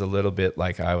me, it was a little bit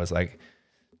I was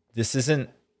this isn't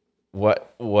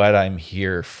what I'm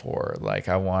here for.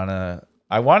 I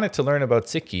I wanted to learn about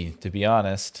Sikhi, to be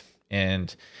honest.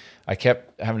 And I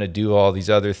kept having to do all these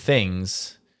other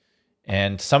things.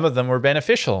 And some of them were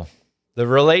beneficial. The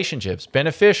relationships,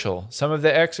 beneficial. Some of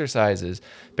the exercises,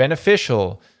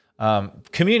 beneficial.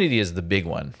 Community is the big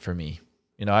one for me.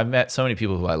 You know, I've met so many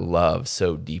people who I love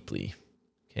so deeply.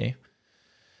 Okay.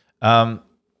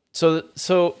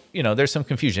 So you know, there's some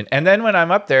confusion. And then when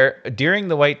I'm up there during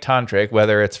the White Tantric,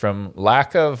 whether it's from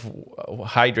lack of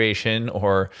hydration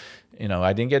or, you know,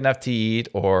 I didn't get enough to eat,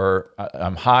 or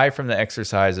I'm high from the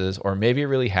exercises, or maybe it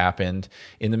really happened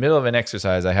in the middle of an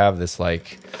exercise, I have this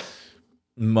like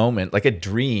moment, like a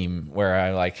dream where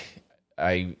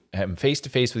I am face to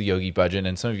face with Yogi Bhajan,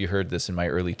 and some of you heard this in my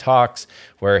early talks,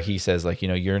 where he says, like, you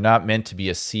know, you're not meant to be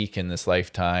a Sikh in this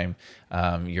lifetime.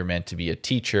 You're meant to be a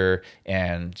teacher,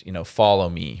 and, you know, follow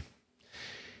me.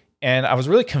 And I was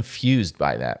really confused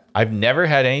by that. I've never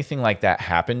had anything like that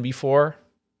happen before.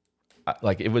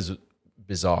 Like, it was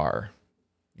bizarre,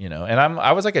 you know. And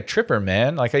I was like a tripper,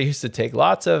 man. Like, I used to take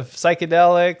lots of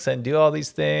psychedelics and do all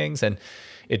these things, and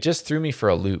it just threw me for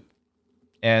a loop.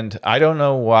 And I don't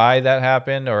know why that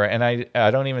happened, and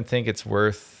I don't even think it's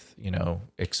worth, you know,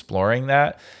 exploring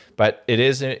that. But it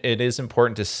is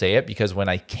important to say it, because when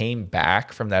I came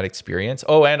back from that experience,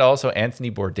 and also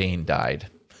Anthony Bourdain died,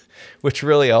 which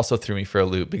really also threw me for a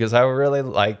loop, because I really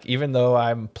like, even though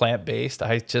I'm plant-based,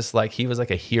 I just like, he was like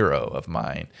a hero of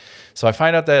mine. So I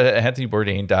find out that Anthony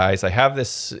Bourdain dies. I have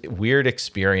this weird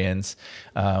experience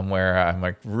where I'm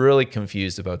like really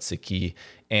confused about Sikhi,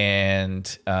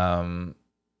 and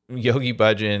Yogi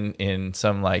Bhajan in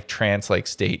some like trance-like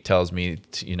state tells me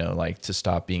to, you know, like to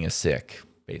stop being a Sikh,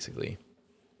 basically.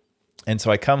 And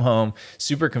so I come home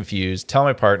super confused, tell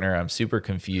my partner I'm super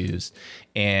confused,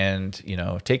 and, you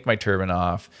know, take my turban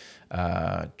off,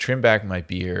 trim back my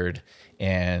beard,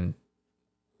 and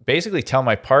basically tell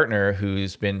my partner,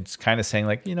 who's been kind of saying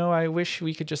like, you know, I wish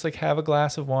we could just like have a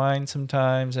glass of wine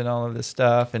sometimes and all of this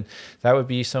stuff. And that would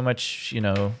be so much, you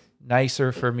know,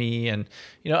 nicer for me. And,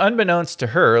 you know, unbeknownst to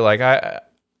her, like,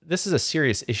 this is a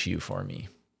serious issue for me.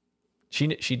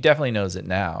 She definitely knows it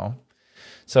now.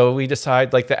 So we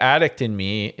decide, like, the addict in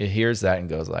me hears that and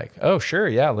goes like, oh, sure,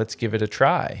 yeah, let's give it a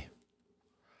try.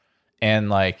 And,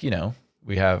 like, you know,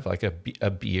 we have like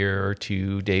a beer or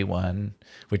two day one,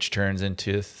 which turns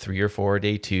into 3 or 4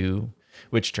 day two,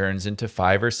 which turns into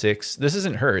 5 or 6. This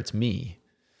isn't her, it's me.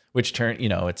 Which you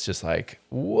know, it's just like,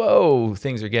 whoa,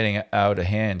 things are getting out of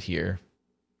hand here.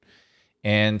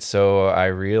 And so I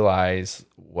realize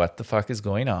what the fuck is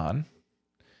going on.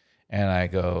 And I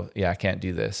go, yeah, I can't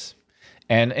do this.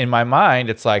 And in my mind,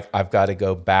 it's like, I've got to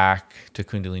go back to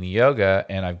Kundalini Yoga,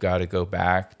 and I've got to go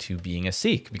back to being a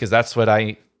Sikh, because that's what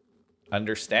I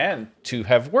understand to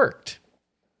have worked.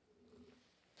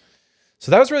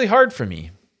 So that was really hard for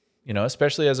me, you know,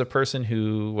 especially as a person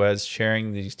who was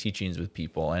sharing these teachings with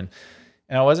people. And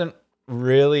I wasn't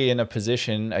really in a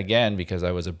position, again, because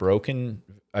I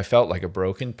felt like a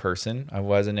broken person. I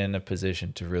wasn't in a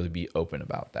position to really be open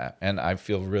about that. And I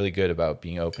feel really good about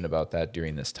being open about that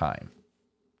during this time.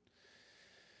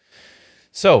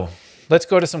 So let's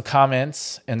go to some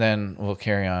comments, and then we'll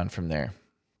carry on from there.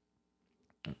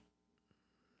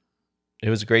 It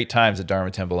was great times at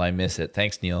Dharma Temple. I miss it.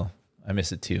 Thanks, Neil. I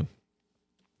miss it too.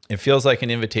 It feels like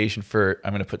an invitation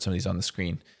I'm going to put some of these on the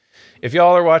screen. If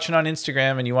y'all are watching on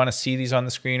Instagram and you want to see these on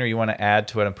the screen, or you want to add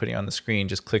to what I'm putting on the screen,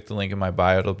 just click the link in my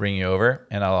bio. It'll bring you over,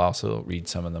 and I'll also read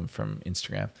some of them from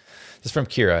Instagram. This is from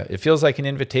Kira. It feels like an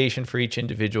invitation for each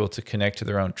individual to connect to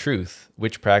their own truth.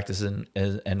 Which practice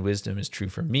and wisdom is true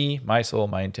for me, my soul,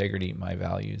 my integrity, my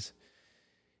values?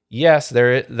 Yes,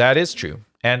 that is true.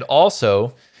 And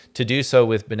also to do so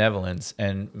with benevolence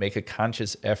and make a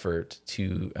conscious effort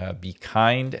to be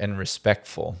kind and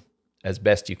respectful as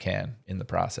best you can in the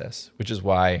process, which is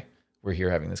why we're here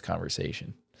having this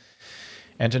conversation.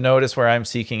 And to notice where I'm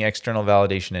seeking external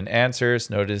validation and answers,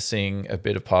 noticing a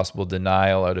bit of possible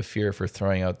denial out of fear for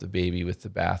throwing out the baby with the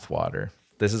bathwater.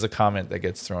 This is a comment that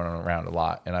gets thrown around a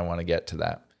lot, and I want to get to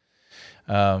that.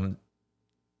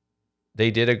 They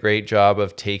did a great job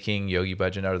of taking Yogi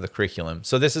Bhajan out of the curriculum.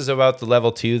 So this is about the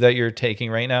level 2 that you're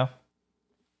taking right now?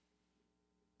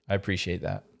 I appreciate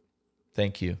that.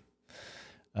 Thank you.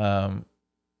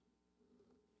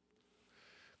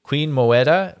 Queen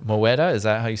Moeda, is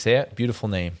that how you say it? Beautiful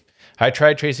name. I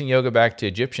tried tracing yoga back to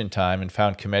Egyptian time and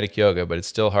found Kemetic yoga, but it's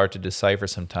still hard to decipher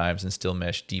sometimes and still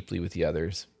mesh deeply with the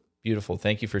others. Beautiful.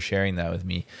 Thank you for sharing that with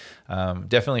me.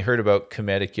 Definitely heard about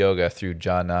Kemetic yoga through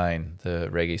John 9, the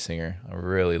reggae singer. I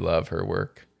really love her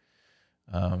work.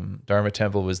 Dharma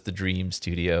Temple was the dream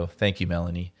studio. Thank you,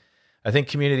 Melanie. I think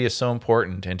community is so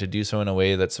important, and to do so in a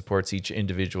way that supports each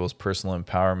individual's personal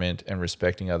empowerment and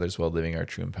respecting others while living our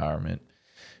true empowerment.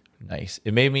 Nice.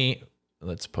 It made me,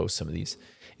 let's post some of these.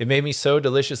 It made me so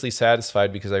deliciously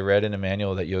satisfied because I read in a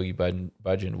manual that Yogi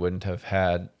Bhajan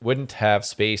wouldn't have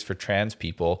space for trans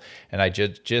people, and I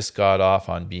just got off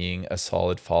on being a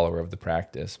solid follower of the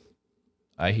practice.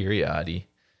 I hear you, Adi.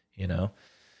 You know,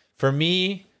 for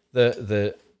me,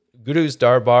 the Guru's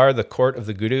Darbar, the court of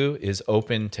the Guru, is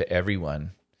open to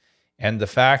everyone, and the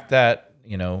fact that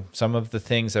some of the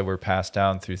things that were passed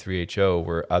down through 3HO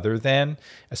were other than,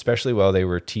 especially while they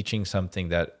were teaching something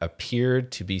that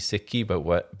appeared to be Sikhi,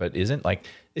 but isn't. Like,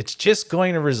 it's just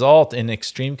going to result in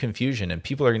extreme confusion, and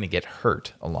people are going to get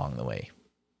hurt along the way.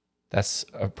 That's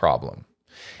a problem.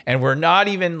 And we're not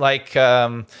even, like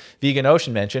Vegan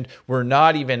Ocean mentioned, we're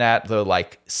not even at the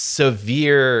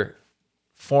severe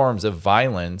forms of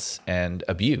violence and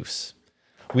abuse.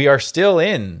 We are still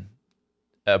in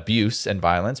abuse and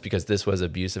violence, because this was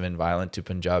abusive and violent to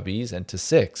Punjabis and to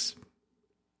Sikhs,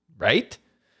 right?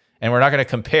 And we're not going to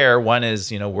compare one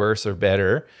is worse or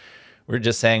better. We're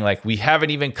just saying we haven't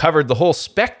even covered the whole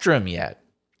spectrum yet.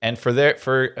 And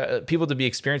for people to be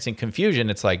experiencing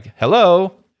confusion, it's like,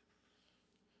 hello,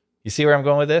 you see where I'm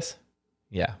going with this?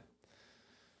 Yeah.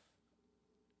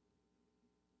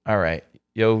 All right.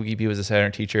 Yogi B was a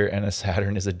Saturn teacher, and a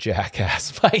Saturn is a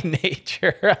jackass by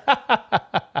nature.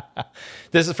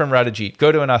 This is from Radhajit.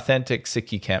 Go to an authentic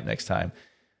Sikhi camp next time.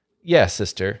 Yeah,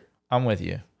 sister, I'm with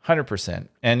you 100%.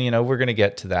 And, we're going to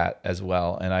get to that as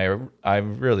well. And I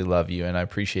really love you, and I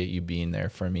appreciate you being there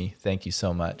for me. Thank you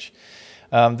so much.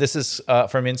 This is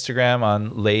from Instagram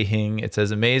on Leihing. It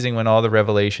says, amazing when all the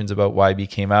revelations about YB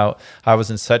came out. I was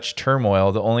in such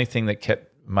turmoil. The only thing that kept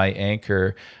my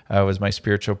anchor was my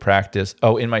spiritual practice.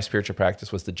 Oh, in my spiritual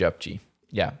practice was the Japji.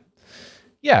 Yeah.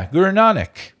 Yeah, Guru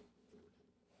Nanak.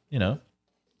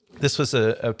 This was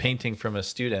a painting from a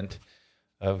student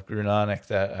of Guru Nanak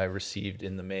that I received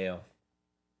in the mail.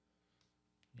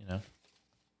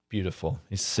 Beautiful.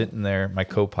 He's sitting there, my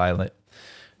co-pilot,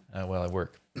 while I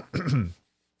work.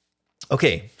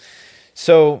 Okay,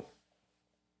 so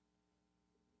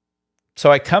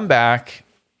I come back.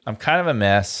 I'm kind of a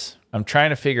mess. I'm trying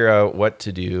to figure out what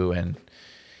to do,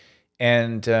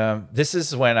 and this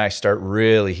is when I start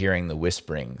really hearing the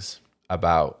whisperings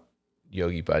about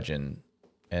Yogi Bhajan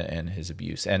and his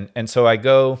abuse. And so I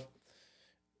go,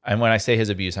 and when I say his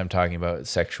abuse, I'm talking about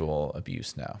sexual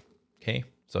abuse now. Okay.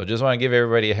 So just want to give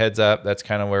everybody a heads up. That's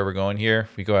kind of where we're going here.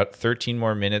 We go out 13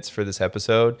 more minutes for this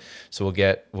episode. So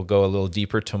we'll go a little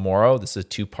deeper tomorrow. This is a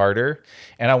two-parter.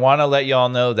 And I want to let you all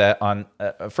know that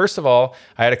first of all,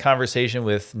 I had a conversation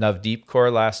with Navdeep Kaur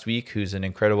last week, who's an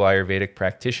incredible Ayurvedic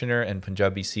practitioner and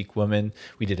Punjabi Sikh woman.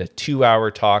 We did a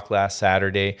 2-hour talk last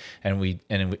Saturday,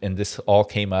 and this all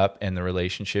came up, and the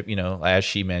relationship, as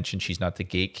she mentioned, she's not the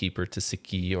gatekeeper to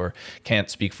Sikhi or can't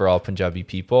speak for all Punjabi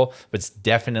people, but it's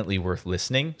definitely worth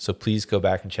listening. So please go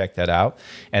back and check that out.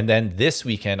 And then this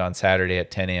weekend on Saturday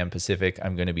at 10 a.m. Pacific,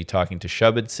 I'm going to be talking to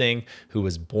Shabad Singh, who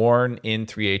was born in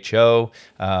 3HO.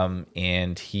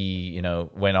 And he,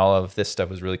 when all of this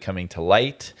stuff was really coming to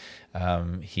light,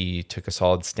 he took a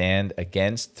solid stand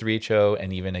against 3HO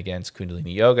and even against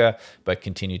Kundalini Yoga, but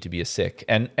continued to be a Sikh.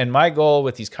 And my goal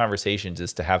with these conversations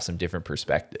is to have some different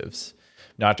perspectives,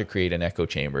 not to create an echo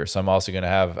chamber. So I'm also going to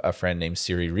have a friend named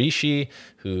Siri Rishi,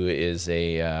 who is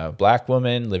a Black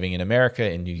woman living in America,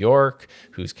 in New York,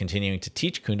 who's continuing to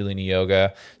teach Kundalini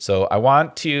Yoga. So I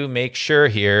want to make sure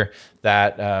here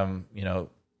that,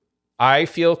 I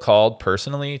feel called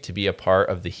personally to be a part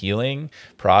of the healing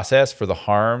process for the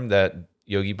harm that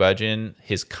Yogi Bhajan,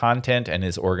 his content, and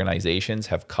his organizations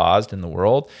have caused in the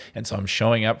world. And so I'm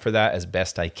showing up for that as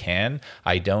best I can.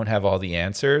 I don't have all the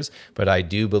answers, but I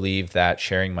do believe that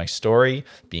sharing my story,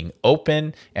 being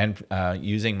open, and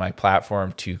using my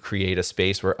platform to create a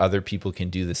space where other people can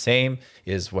do the same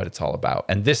is what it's all about.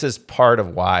 And this is part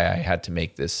of why I had to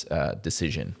make this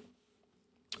decision.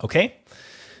 Okay?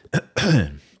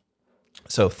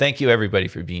 So thank you, everybody,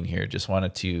 for being here. Just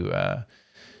wanted to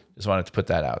put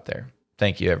that out there.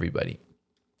 Thank you, everybody.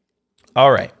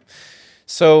 All right.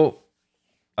 So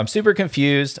I'm super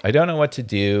confused. I don't know what to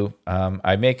do.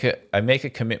 I make a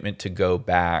commitment to go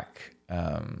back,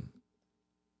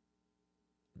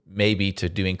 maybe to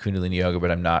doing Kundalini Yoga,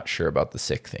 but I'm not sure about the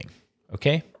Sikh thing.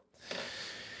 Okay.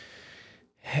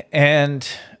 And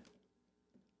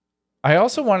I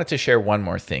also wanted to share one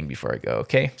more thing before I go.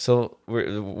 Okay. So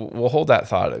we'll hold that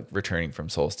thought of returning from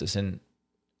solstice. And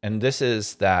this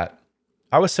is that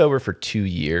I was sober for 2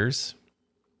 years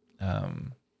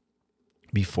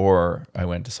before I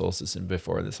went to solstice and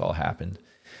before this all happened.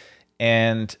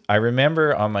 And I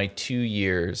remember on my 2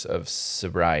 years of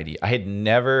sobriety, I had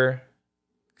never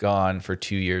gone for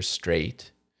 2 years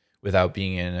straight without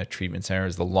being in a treatment center. It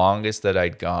was the longest that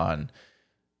I'd gone,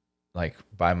 like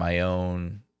by my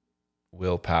own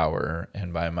willpower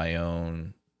and by my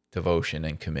own devotion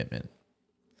and commitment.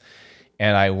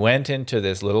 And I went into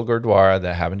this little Gurdwara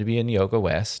that happened to be in Yoga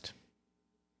West.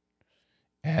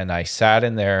 And I sat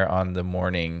in there on the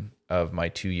morning of my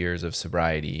 2 years of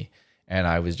sobriety, and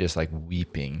I was just like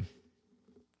weeping.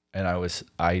 And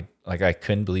I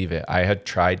couldn't believe it. I had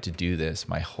tried to do this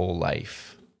my whole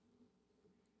life.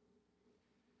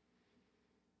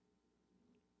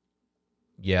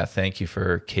 Yeah, thank you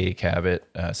for K Cabot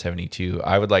 72.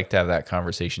 I would like to have that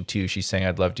conversation too. She's saying,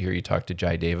 I'd love to hear you talk to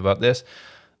Jai Dave about this.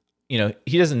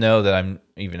 He doesn't know that I'm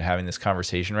even having this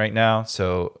conversation right now.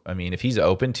 So, I mean, if he's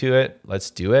open to it, let's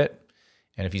do it.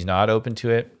 And if he's not open to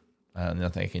it,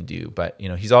 nothing I can do. But,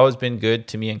 he's always been good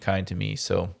to me and kind to me.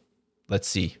 So let's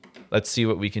see. Let's see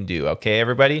what we can do. Okay,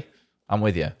 everybody? I'm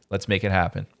with you. Let's make it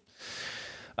happen.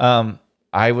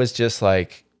 I was just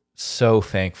like so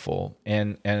thankful.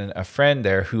 And a friend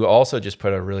there who also just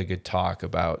put a really good talk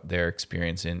about their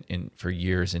experience in for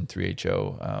years in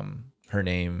 3HO. Her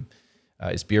name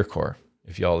is Beercore.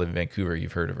 If y'all live in Vancouver,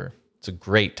 you've heard of her. It's a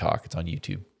great talk. It's on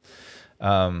YouTube.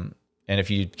 And if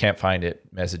you can't find it,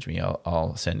 message me.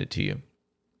 I'll send it to you.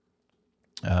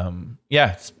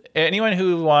 Yeah. Anyone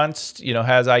who wants,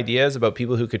 has ideas about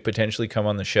people who could potentially come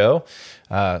on the show,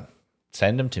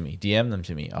 send them to me, DM them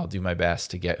to me. I'll do my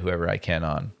best to get whoever I can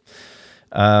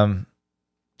on.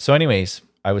 So anyways,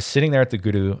 I was sitting there at the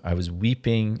Guru. I was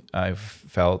weeping. I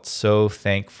felt so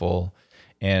thankful.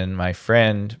 And my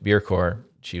friend, Beercore,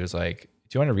 she was like,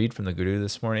 do you want to read from the Guru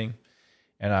this morning?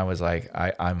 And I was like,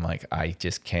 I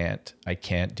just can't. I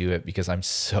can't do it because I'm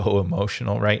so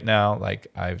emotional right now.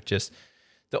 Like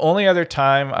the only other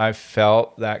time I've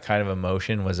felt that kind of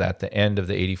emotion was at the end of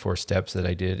the 84 steps that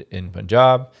I did in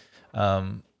Punjab.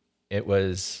 It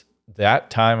was that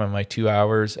time on my 2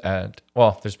 hours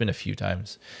there's been a few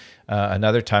times.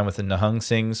 Another time with the Nahung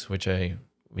Singhs, which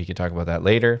we could talk about that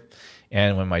later.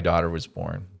 And when my daughter was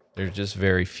born. There's just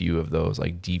very few of those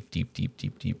like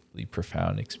deeply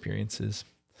profound experiences.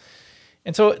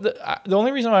 And so the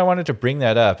only reason why I wanted to bring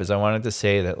that up is I wanted to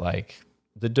say that like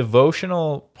the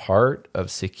devotional part of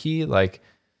Sikhi, like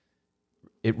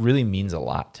it really means a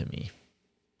lot to me.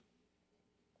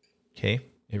 Okay?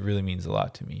 It really means a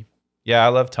lot to me. Yeah, I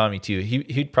love Tommy too.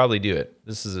 He'd probably do it.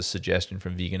 This is a suggestion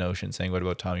from Vegan Ocean saying, what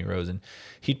about Tommy Rosen?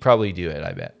 He'd probably do it,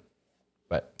 I bet.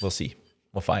 But we'll see.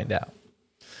 We'll find out.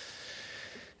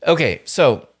 Okay,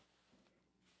 so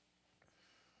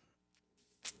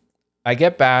I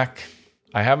get back,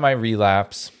 I have my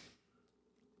relapse,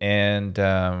 and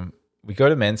we go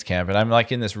to men's camp, and I'm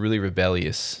like in this really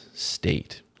rebellious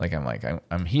state. Like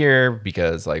I'm here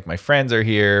because like my friends are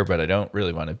here, but I don't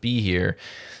really want to be here.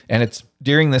 And it's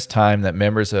during this time that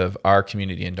members of our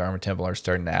community in Dharma Temple are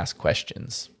starting to ask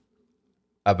questions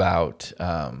about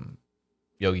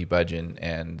Yogi Bhajan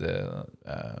and the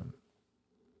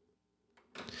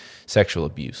sexual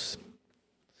abuse.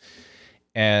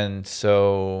 And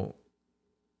so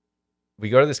we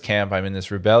go to this camp. I'm in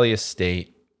this rebellious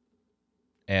state,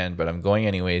 but I'm going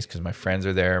anyways because my friends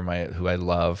are there, who I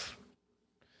love,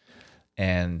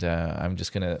 and I'm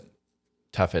just gonna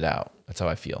tough it out. That's how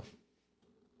I feel,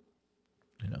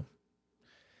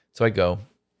 So I go,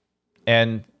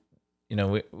 and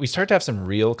we start to have some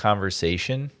real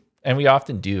conversation. And we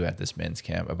often do at this men's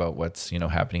camp about what's,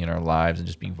 happening in our lives and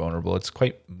just being vulnerable. It's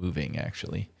quite moving,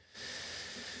 actually.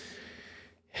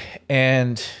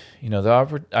 And,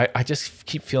 I just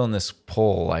keep feeling this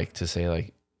pull, like to say,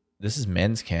 like, this is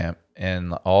men's camp.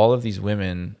 And all of these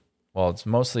women, well, it's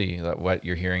mostly what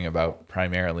you're hearing about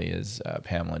primarily is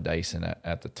Pamela Dyson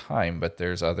at the time, but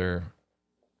there's other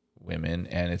women,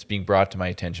 and it's being brought to my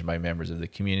attention by members of the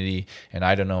community. And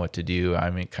I don't know what to do.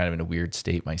 I'm kind of in a weird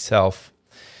state myself.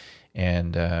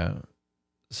 And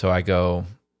so I go,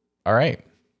 all right,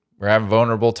 we're having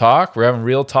vulnerable talk. We're having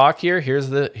real talk here.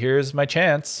 Here's my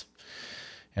chance.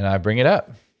 And I bring it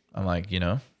up. I'm like,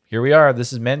 here we are.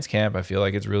 This is men's camp. I feel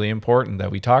like it's really important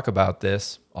that we talk about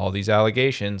this. All these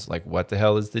allegations, like what the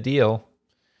hell is the deal?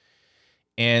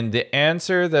 And the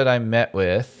answer that I met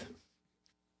with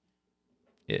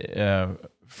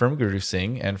from Guru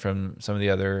Singh and from some of the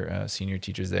other senior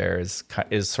teachers there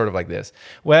is sort of like this.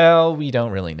 Well, we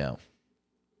don't really know.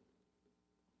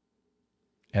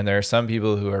 And there are some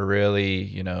people who are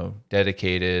really,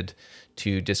 dedicated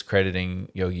to discrediting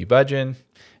Yogi Bhajan,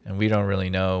 and we don't really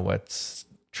know what's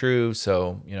true.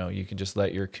 So, you can just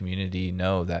let your community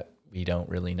know that we don't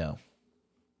really know.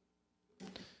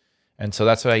 And so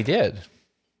that's what I did.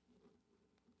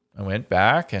 I went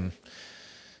back and,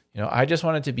 I just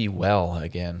wanted to be well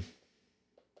again.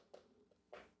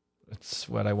 That's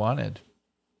what I wanted.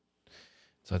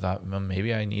 So I thought, well,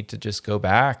 maybe I need to just go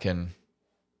back and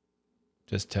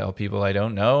just tell people I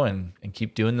don't know and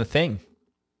keep doing the thing.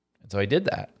 And so I did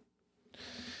that.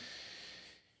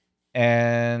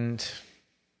 And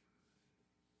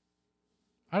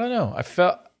I don't know.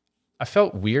 I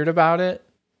felt weird about it,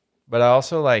 but I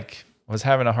also was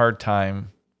having a hard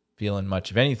time feeling much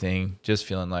of anything, just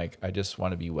feeling like I just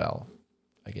want to be well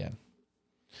again.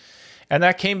 And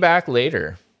that came back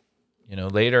later.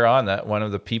 Later on, that one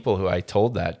of the people who I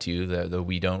told that to, the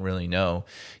we don't really know,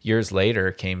 years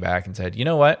later came back and said, you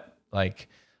know what?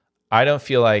 I don't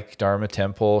feel like Dharma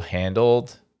Temple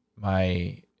handled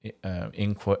my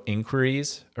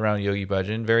inquiries around Yogi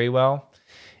Bhajan very well.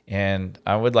 And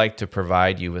I would like to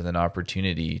provide you with an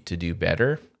opportunity to do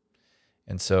better.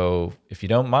 And so if you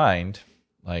don't mind,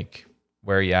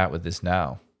 where are you at with this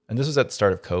now? And this was at the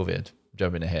start of COVID,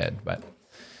 jumping ahead,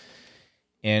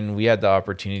 and we had the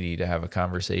opportunity to have a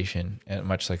conversation, and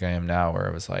much like I am now, where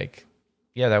I was like,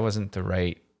 yeah, that wasn't the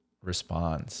right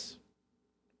response.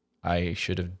 I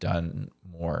should have done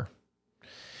more.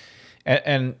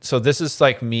 And so this is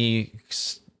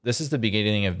this is the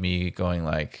beginning of me going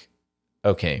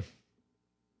okay,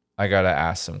 I got to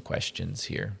ask some questions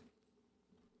here.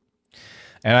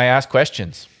 And I asked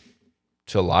questions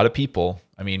to a lot of people.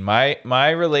 I mean,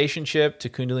 my relationship to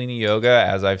Kundalini Yoga,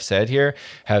 as I've said here,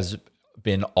 has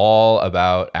been all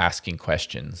about asking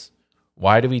questions.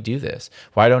 Why do we do this?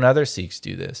 Why don't other Sikhs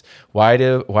do this? Why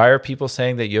are people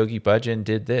saying that Yogi Bhajan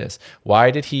did this?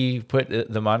 Why did he put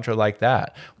the mantra like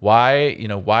that? Why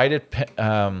did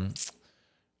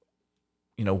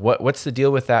what's the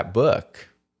deal with that book?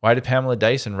 Why did Pamela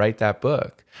Dyson write that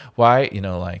book? Why,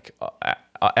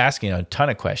 asking a ton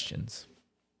of questions.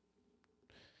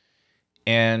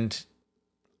 And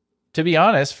to be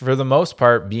honest, for the most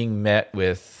part, being met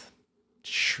with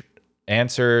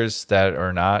answers that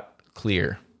are not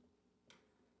clear.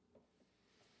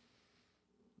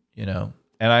 And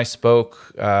I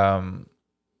spoke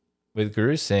with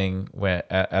Guru Singh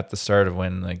at the start of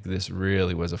when this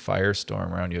really was a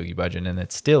firestorm around Yogi Bhajan, and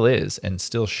it still is and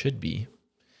still should be.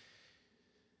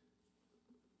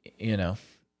 And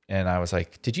I was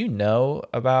like, did you know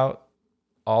about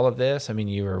all of this? I mean,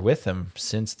 you were with him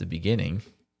since the beginning.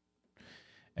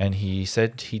 And he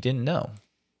said he didn't know.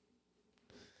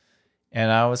 And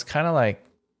I was kind of like,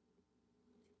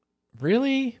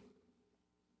 really?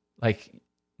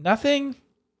 Nothing?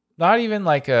 Not even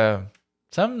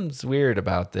something's weird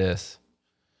about this.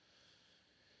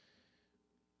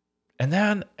 And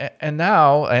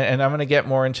now, and I'm going to get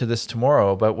more into this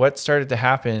tomorrow, but what started to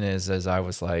happen is as I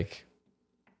was I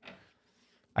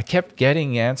kept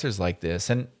getting answers like this,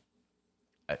 and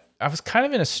I was kind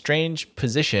of in a strange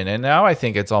position. And now I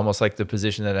think it's almost like the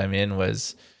position that I'm in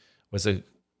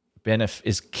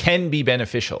can be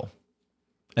beneficial.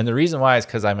 And the reason why is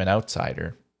because I'm an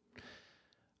outsider.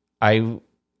 I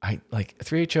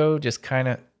 3HO just kind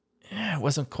of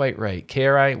wasn't quite right.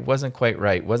 KRI wasn't quite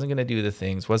right. Wasn't going to do the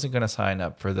things. Wasn't going to sign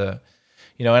up for the,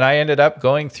 and I ended up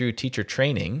going through teacher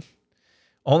training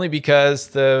only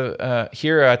because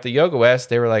here at the Yoga West,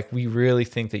 they were like, we really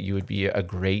think that you would be a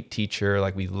great teacher.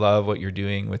 We love what you're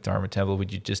doing with Dharma Temple.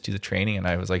 Would you just do the training? And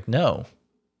I was like, no,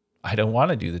 I don't want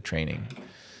to do the training.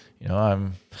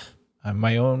 I'm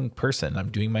my own person. I'm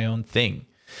doing my own thing.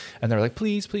 And they're like,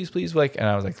 please, please, please. And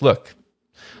I was like, look,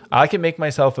 I can make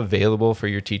myself available for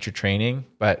your teacher training,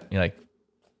 but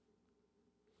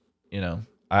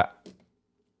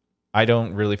I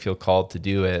don't really feel called to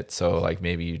do it. So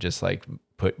maybe you just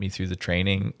put me through the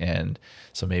training, and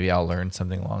so maybe I'll learn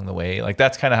something along the way.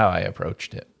 That's kind of how I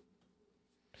approached it.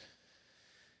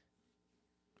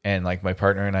 And my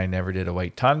partner and I never did a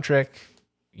white tantric.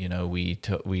 We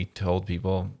told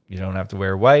people you don't have to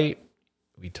wear white.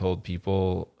 We told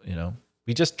people,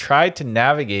 we just tried to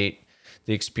navigate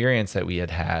the experience that we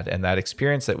had. And that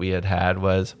experience that we had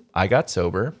was I got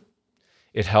sober.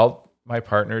 It helped my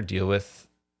partner deal with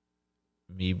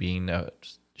me being a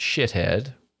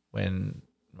shithead when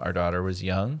our daughter was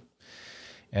young.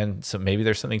 And so maybe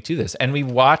there's something to this. And we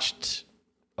watched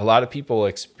a lot of people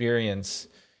experience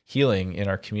healing in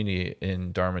our community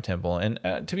in Dharma Temple. And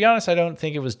to be honest, I don't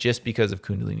think it was just because of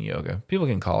Kundalini Yoga. People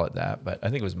can call it that, but I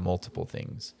think it was multiple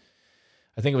things.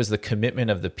 I think it was the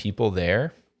commitment of the people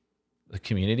there. The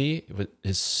community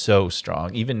is so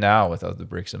strong. Even now, without the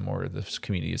bricks and mortar, this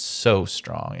community is so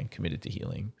strong and committed to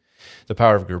healing. The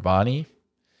power of Gurbani,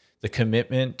 the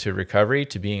commitment to recovery,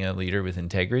 to being a leader with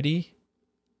integrity.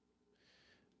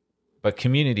 but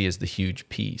community is the huge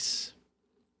piece.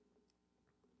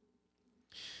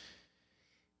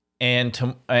 And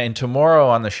tomorrow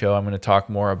on the show, I'm going to talk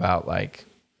more about, like,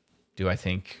 do I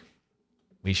think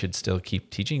we should still keep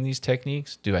teaching these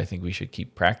techniques? Do I think we should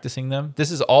keep practicing them?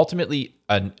 This is ultimately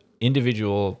an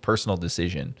individual, personal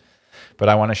decision, but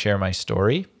I want to share my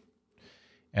story,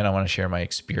 and I want to share my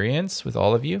experience with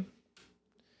all of you.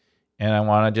 And I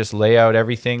want to just lay out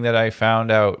everything that I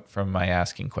found out from my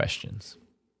asking questions.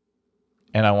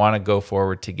 And I want to go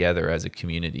forward together as a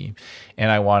community.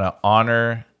 And I want to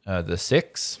honor the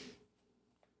Sikhs.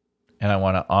 And I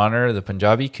want to honor the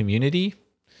Punjabi community.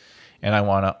 And I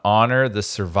want to honor the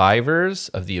survivors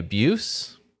of the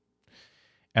abuse.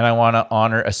 And I want to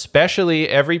honor especially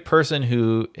every person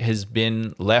who has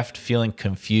been left feeling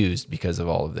confused because of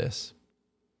all of this.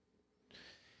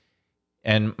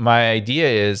 And my idea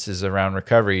is around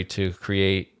recovery, to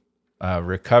create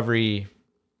recovery.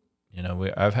 You know,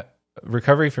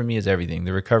 recovery for me is everything.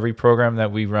 The recovery program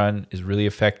that we run is really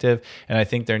effective. And I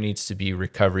think there needs to be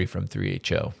recovery from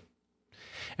 3HO.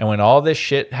 And when all this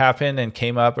shit happened and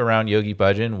came up around Yogi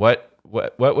Bhajan, what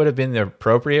would have been the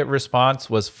appropriate response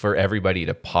was for everybody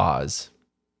to pause,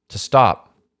 to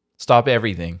stop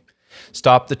everything,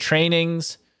 stop the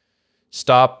trainings,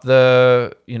 stop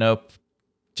the,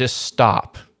 just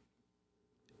stop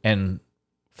and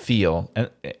feel.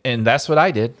 And that's what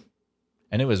I did.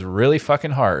 And it was really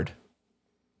fucking hard,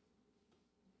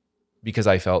 because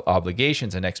I felt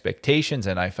obligations and expectations,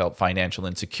 and I felt financial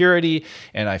insecurity,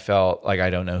 and I felt like I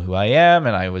don't know who I am,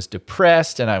 and I was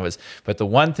depressed, but the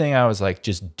one thing I was like,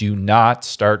 just do not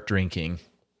start drinking.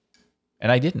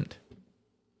 And I didn't.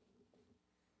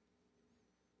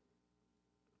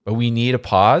 But we need a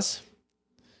pause.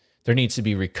 There needs to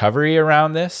be recovery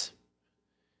around this.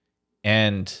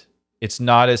 And it's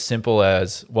not as simple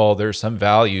as, well, there's some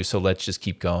value, so let's just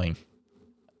keep going.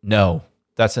 No,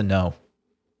 that's a no.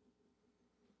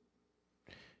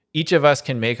 Each of us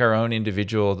can make our own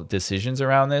individual decisions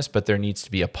around this, but there needs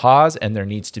to be a pause, and there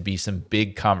needs to be some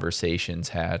big conversations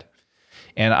had.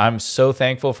 And I'm so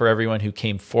thankful for everyone who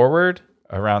came forward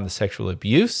around the sexual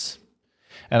abuse.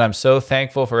 And I'm so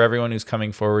thankful for everyone who's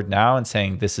coming forward now and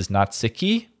saying, this is not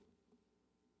Sikhi.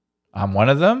 I'm one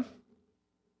of them.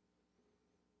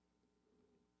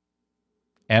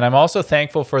 And I'm also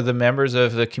thankful for the members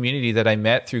of the community that I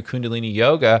met through Kundalini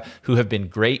Yoga, who have been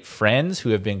great friends,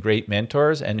 who have been great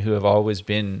mentors, and who have always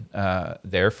been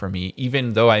there for me,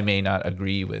 even though I may not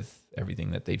agree with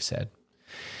everything that they've said.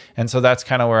 And so that's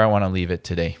kind of where I want to leave it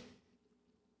today.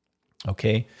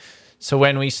 Okay. So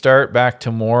when we start back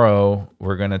tomorrow,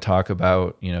 we're going to talk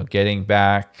about, getting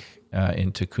back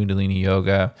into Kundalini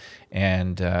Yoga.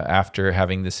 And after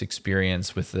having this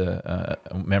experience with a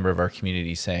member of our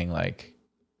community saying, like,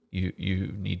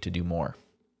 you need to do more.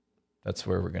 That's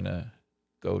where we're going to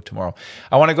go tomorrow.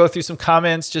 I want to go through some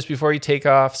comments just before you take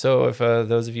off. So if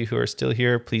those of you who are still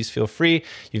here, please feel free.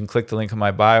 You can click the link in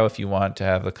my bio if you want to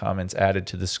have the comments added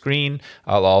to the screen.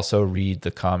 I'll also read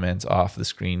the comments off the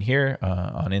screen here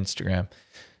on Instagram.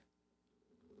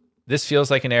 This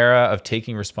feels like an era of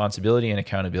taking responsibility and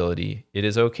accountability. It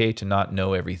is okay to not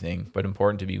know everything, but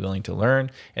important to be willing to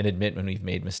learn and admit when we've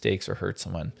made mistakes or hurt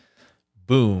someone.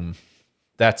 Boom.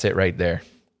 That's it right there.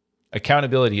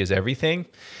 Accountability is everything.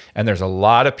 And there's a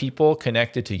lot of people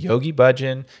connected to Yogi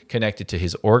Bhajan, connected to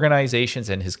his organizations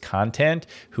and his content,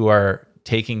 who are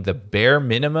taking the bare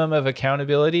minimum of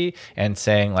accountability and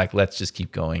saying, like, let's just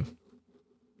keep going.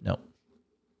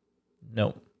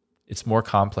 No, it's more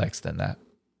complex than that.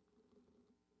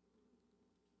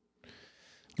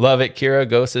 Love it, Kira.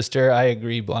 Go, sister. I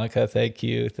agree, Blanca. Thank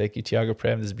you. Thank you, Tiago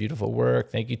Prem. This is beautiful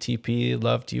work. Thank you, TP.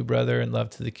 Love to you, brother, and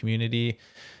love to the community.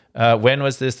 When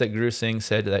was this that Guru Singh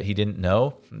said that he didn't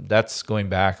know? That's going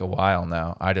back a while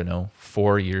now. I don't know,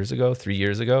 4 years ago, 3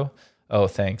 years ago. Oh,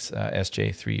 thanks,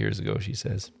 SJ. 3 years ago, she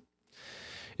says.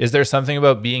 Is there something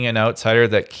about being an outsider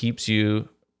that keeps you...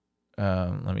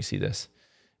 let me see this.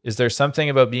 Is there something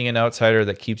about being an outsider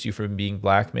that keeps you from being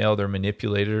blackmailed or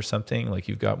manipulated or something? Like,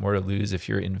 you've got more to lose if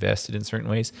you're invested in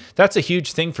certain ways. That's a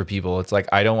huge thing for people. It's like,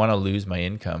 I don't want to lose my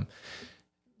income.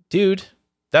 Dude,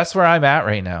 that's where I'm at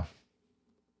right now.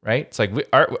 Right? It's like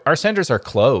our centers are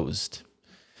closed.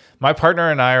 My partner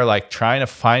and I are like trying to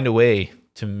find a way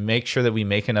to make sure that we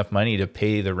make enough money to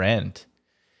pay the rent.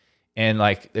 And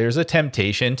like, there's a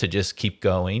temptation to just keep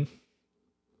going,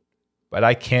 but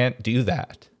I can't do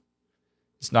that.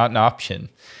 It's not an option.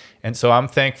 And so I'm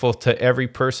thankful to every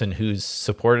person who's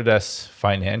supported us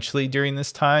financially during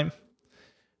this time,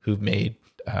 who've made,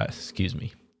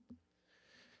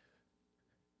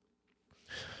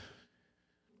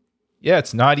 Yeah,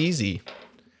 it's not easy.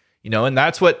 And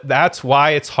that's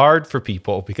why it's hard for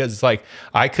people, because it's like,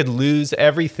 I could lose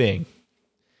everything.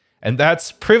 And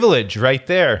that's privilege right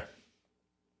there.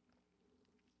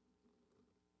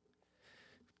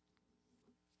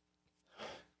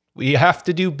 We have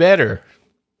to do better.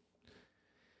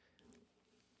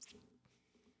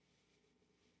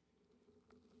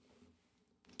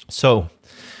 So,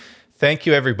 thank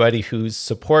you everybody who's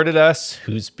supported us,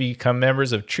 who's become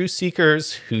members of Truth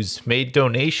Seekers, who's made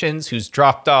donations, who's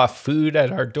dropped off food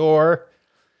at our door.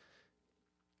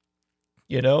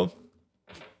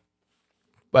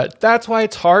 But that's why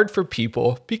it's hard for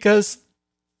people, because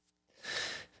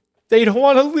they don't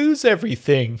want to lose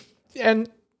everything. And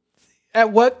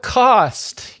at what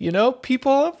cost?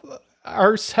 People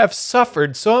have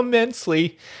suffered so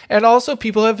immensely, and also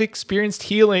people have experienced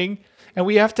healing, and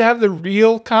we have to have the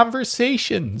real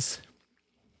conversations.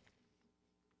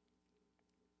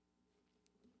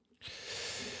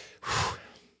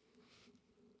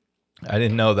 I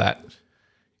didn't know that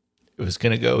it was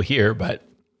going to go here, but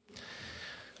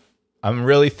I'm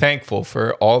really thankful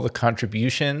for all the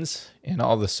contributions and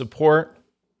all the support,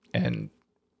 and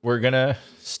we're going to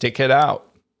stick it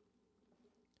out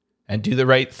and do the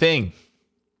right thing.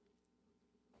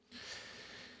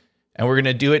 And we're going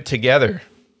to do it together.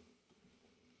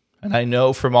 And I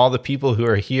know from all the people who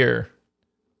are here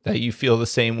that you feel the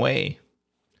same way.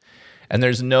 And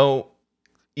there's no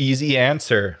easy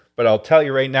answer, but I'll tell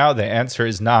you right now, the answer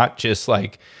is not just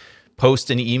like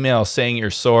post an email saying you're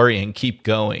sorry and keep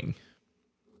going.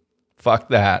 Fuck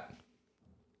that.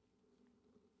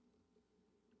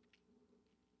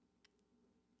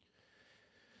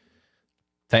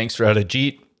 Thanks,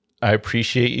 Radhajit. I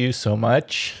appreciate you so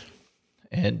much.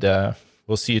 And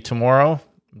we'll see you tomorrow.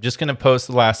 I'm just going to post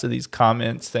the last of these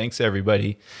comments. Thanks,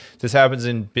 everybody. This happens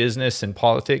in business and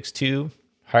politics too.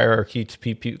 Hierarchy to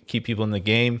keep people in the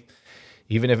game,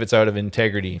 even if it's out of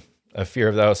integrity. A fear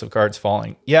of the house of cards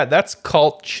falling. Yeah, that's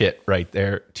cult shit right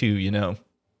there too,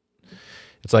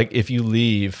 It's like, if you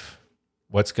leave,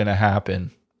 what's going to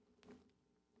happen?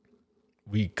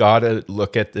 We got to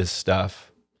look at this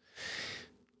stuff.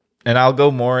 And I'll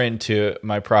go more into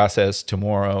my process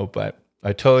tomorrow, but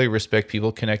I totally respect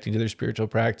people connecting to their spiritual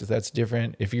practice. That's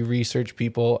different. If you research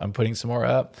people, I'm putting some more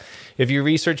up. If you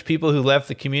research people who left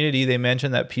the community, they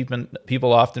mention that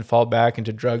people often fall back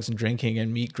into drugs and drinking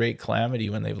and meet great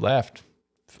calamity when they've left.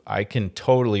 I can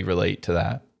totally relate to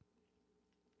that.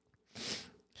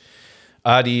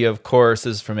 Adi, of course,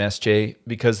 is from SJ,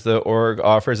 because the org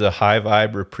offers a high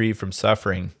vibe reprieve from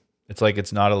suffering. It's like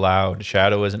it's not allowed.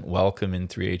 Shadow isn't welcome in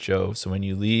 3HO. So when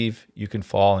you leave, you can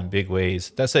fall in big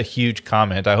ways. That's a huge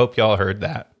comment. I hope y'all heard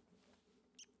that.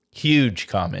 Huge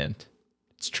comment.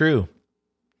 It's true.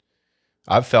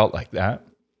 I've felt like that.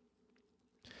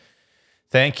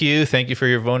 Thank you. Thank you for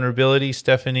your vulnerability,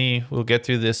 Stephanie. We'll get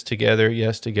through this together.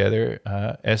 Yes, together.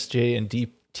 SJ and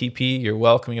TP, your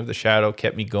welcoming of the shadow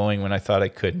kept me going when I thought I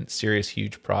couldn't. Serious,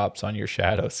 huge props on your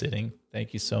shadow sitting.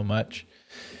 Thank you so much.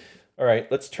 All right,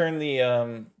 let's turn the,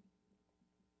 I'm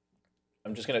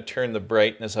just going to turn the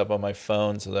brightness up on my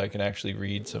phone so that I can actually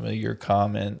read some of your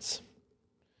comments.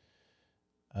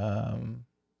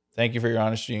 Thank you for your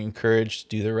honesty and courage to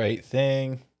do the right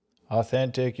thing.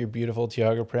 Authentic, you're beautiful,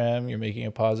 Tiago Prem. You're making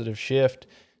a positive shift.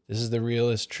 This is the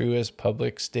realest, truest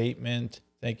public statement.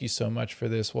 Thank you so much for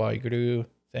this, Waiguru.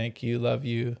 Thank you, love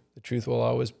you. The truth will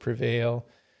always prevail.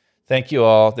 Thank you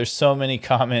all. There's so many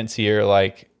comments here.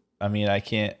 I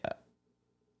can't...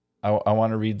 I want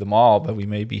to read them all, but we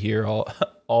may be here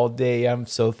all day. I'm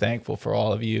so thankful for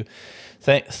all of you.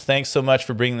 Thanks so much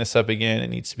for bringing this up again.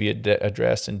 It needs to be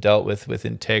addressed and dealt with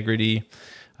integrity.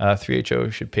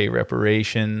 3HO should pay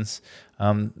reparations.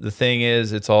 The thing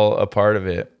is, it's all a part of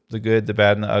it. The good, the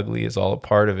bad, and the ugly is all a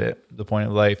part of it. The point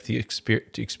of life, to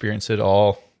experience it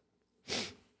all.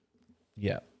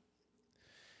 Yeah.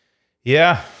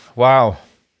 Wow.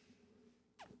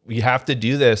 We have to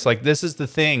do this. This is the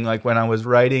thing. When I was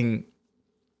writing,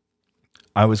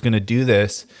 I was going to do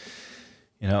this,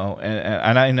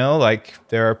 and I know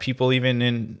there are people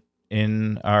even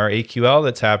in our AQL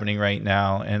that's happening right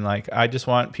now. And I just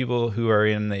want people who are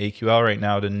in the AQL right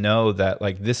now to know that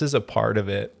this is a part of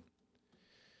it.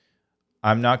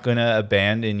 I'm not going to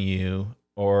abandon you,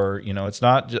 or,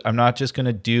 I'm not just going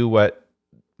to do what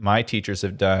my teachers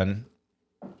have done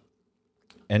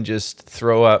and just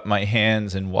throw up my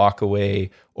hands and walk away,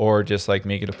 or just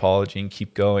make an apology and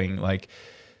keep going.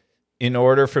 In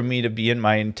order for me to be in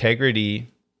my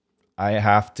integrity, I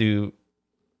have to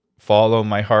follow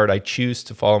my heart. I choose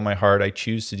to follow my heart. I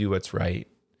choose to do what's right.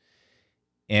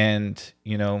 And,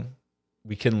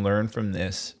 we can learn from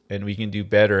this and we can do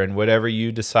better. And whatever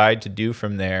you decide to do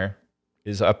from there,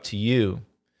 is up to you.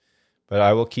 But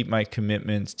I will keep my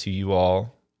commitments to you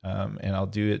all, and I'll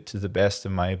do it to the best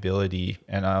of my ability.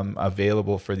 And I'm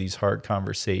available for these hard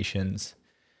conversations.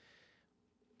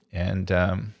 And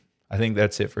I think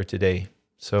that's it for today.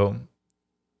 So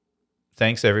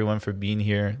thanks everyone for being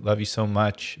here. Love you so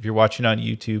much. If you're watching on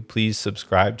YouTube, please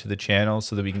subscribe to the channel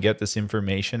so that we can get this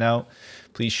information out.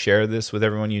 Please share this with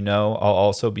everyone you know. I'll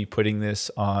also be putting this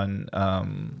on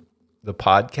the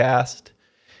podcast,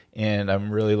 and I'm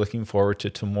really looking forward to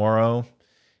tomorrow.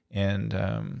 And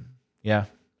yeah,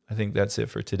 I think that's it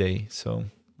for today. So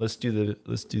let's do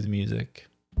the music.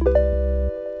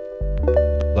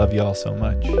 Love you all so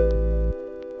much.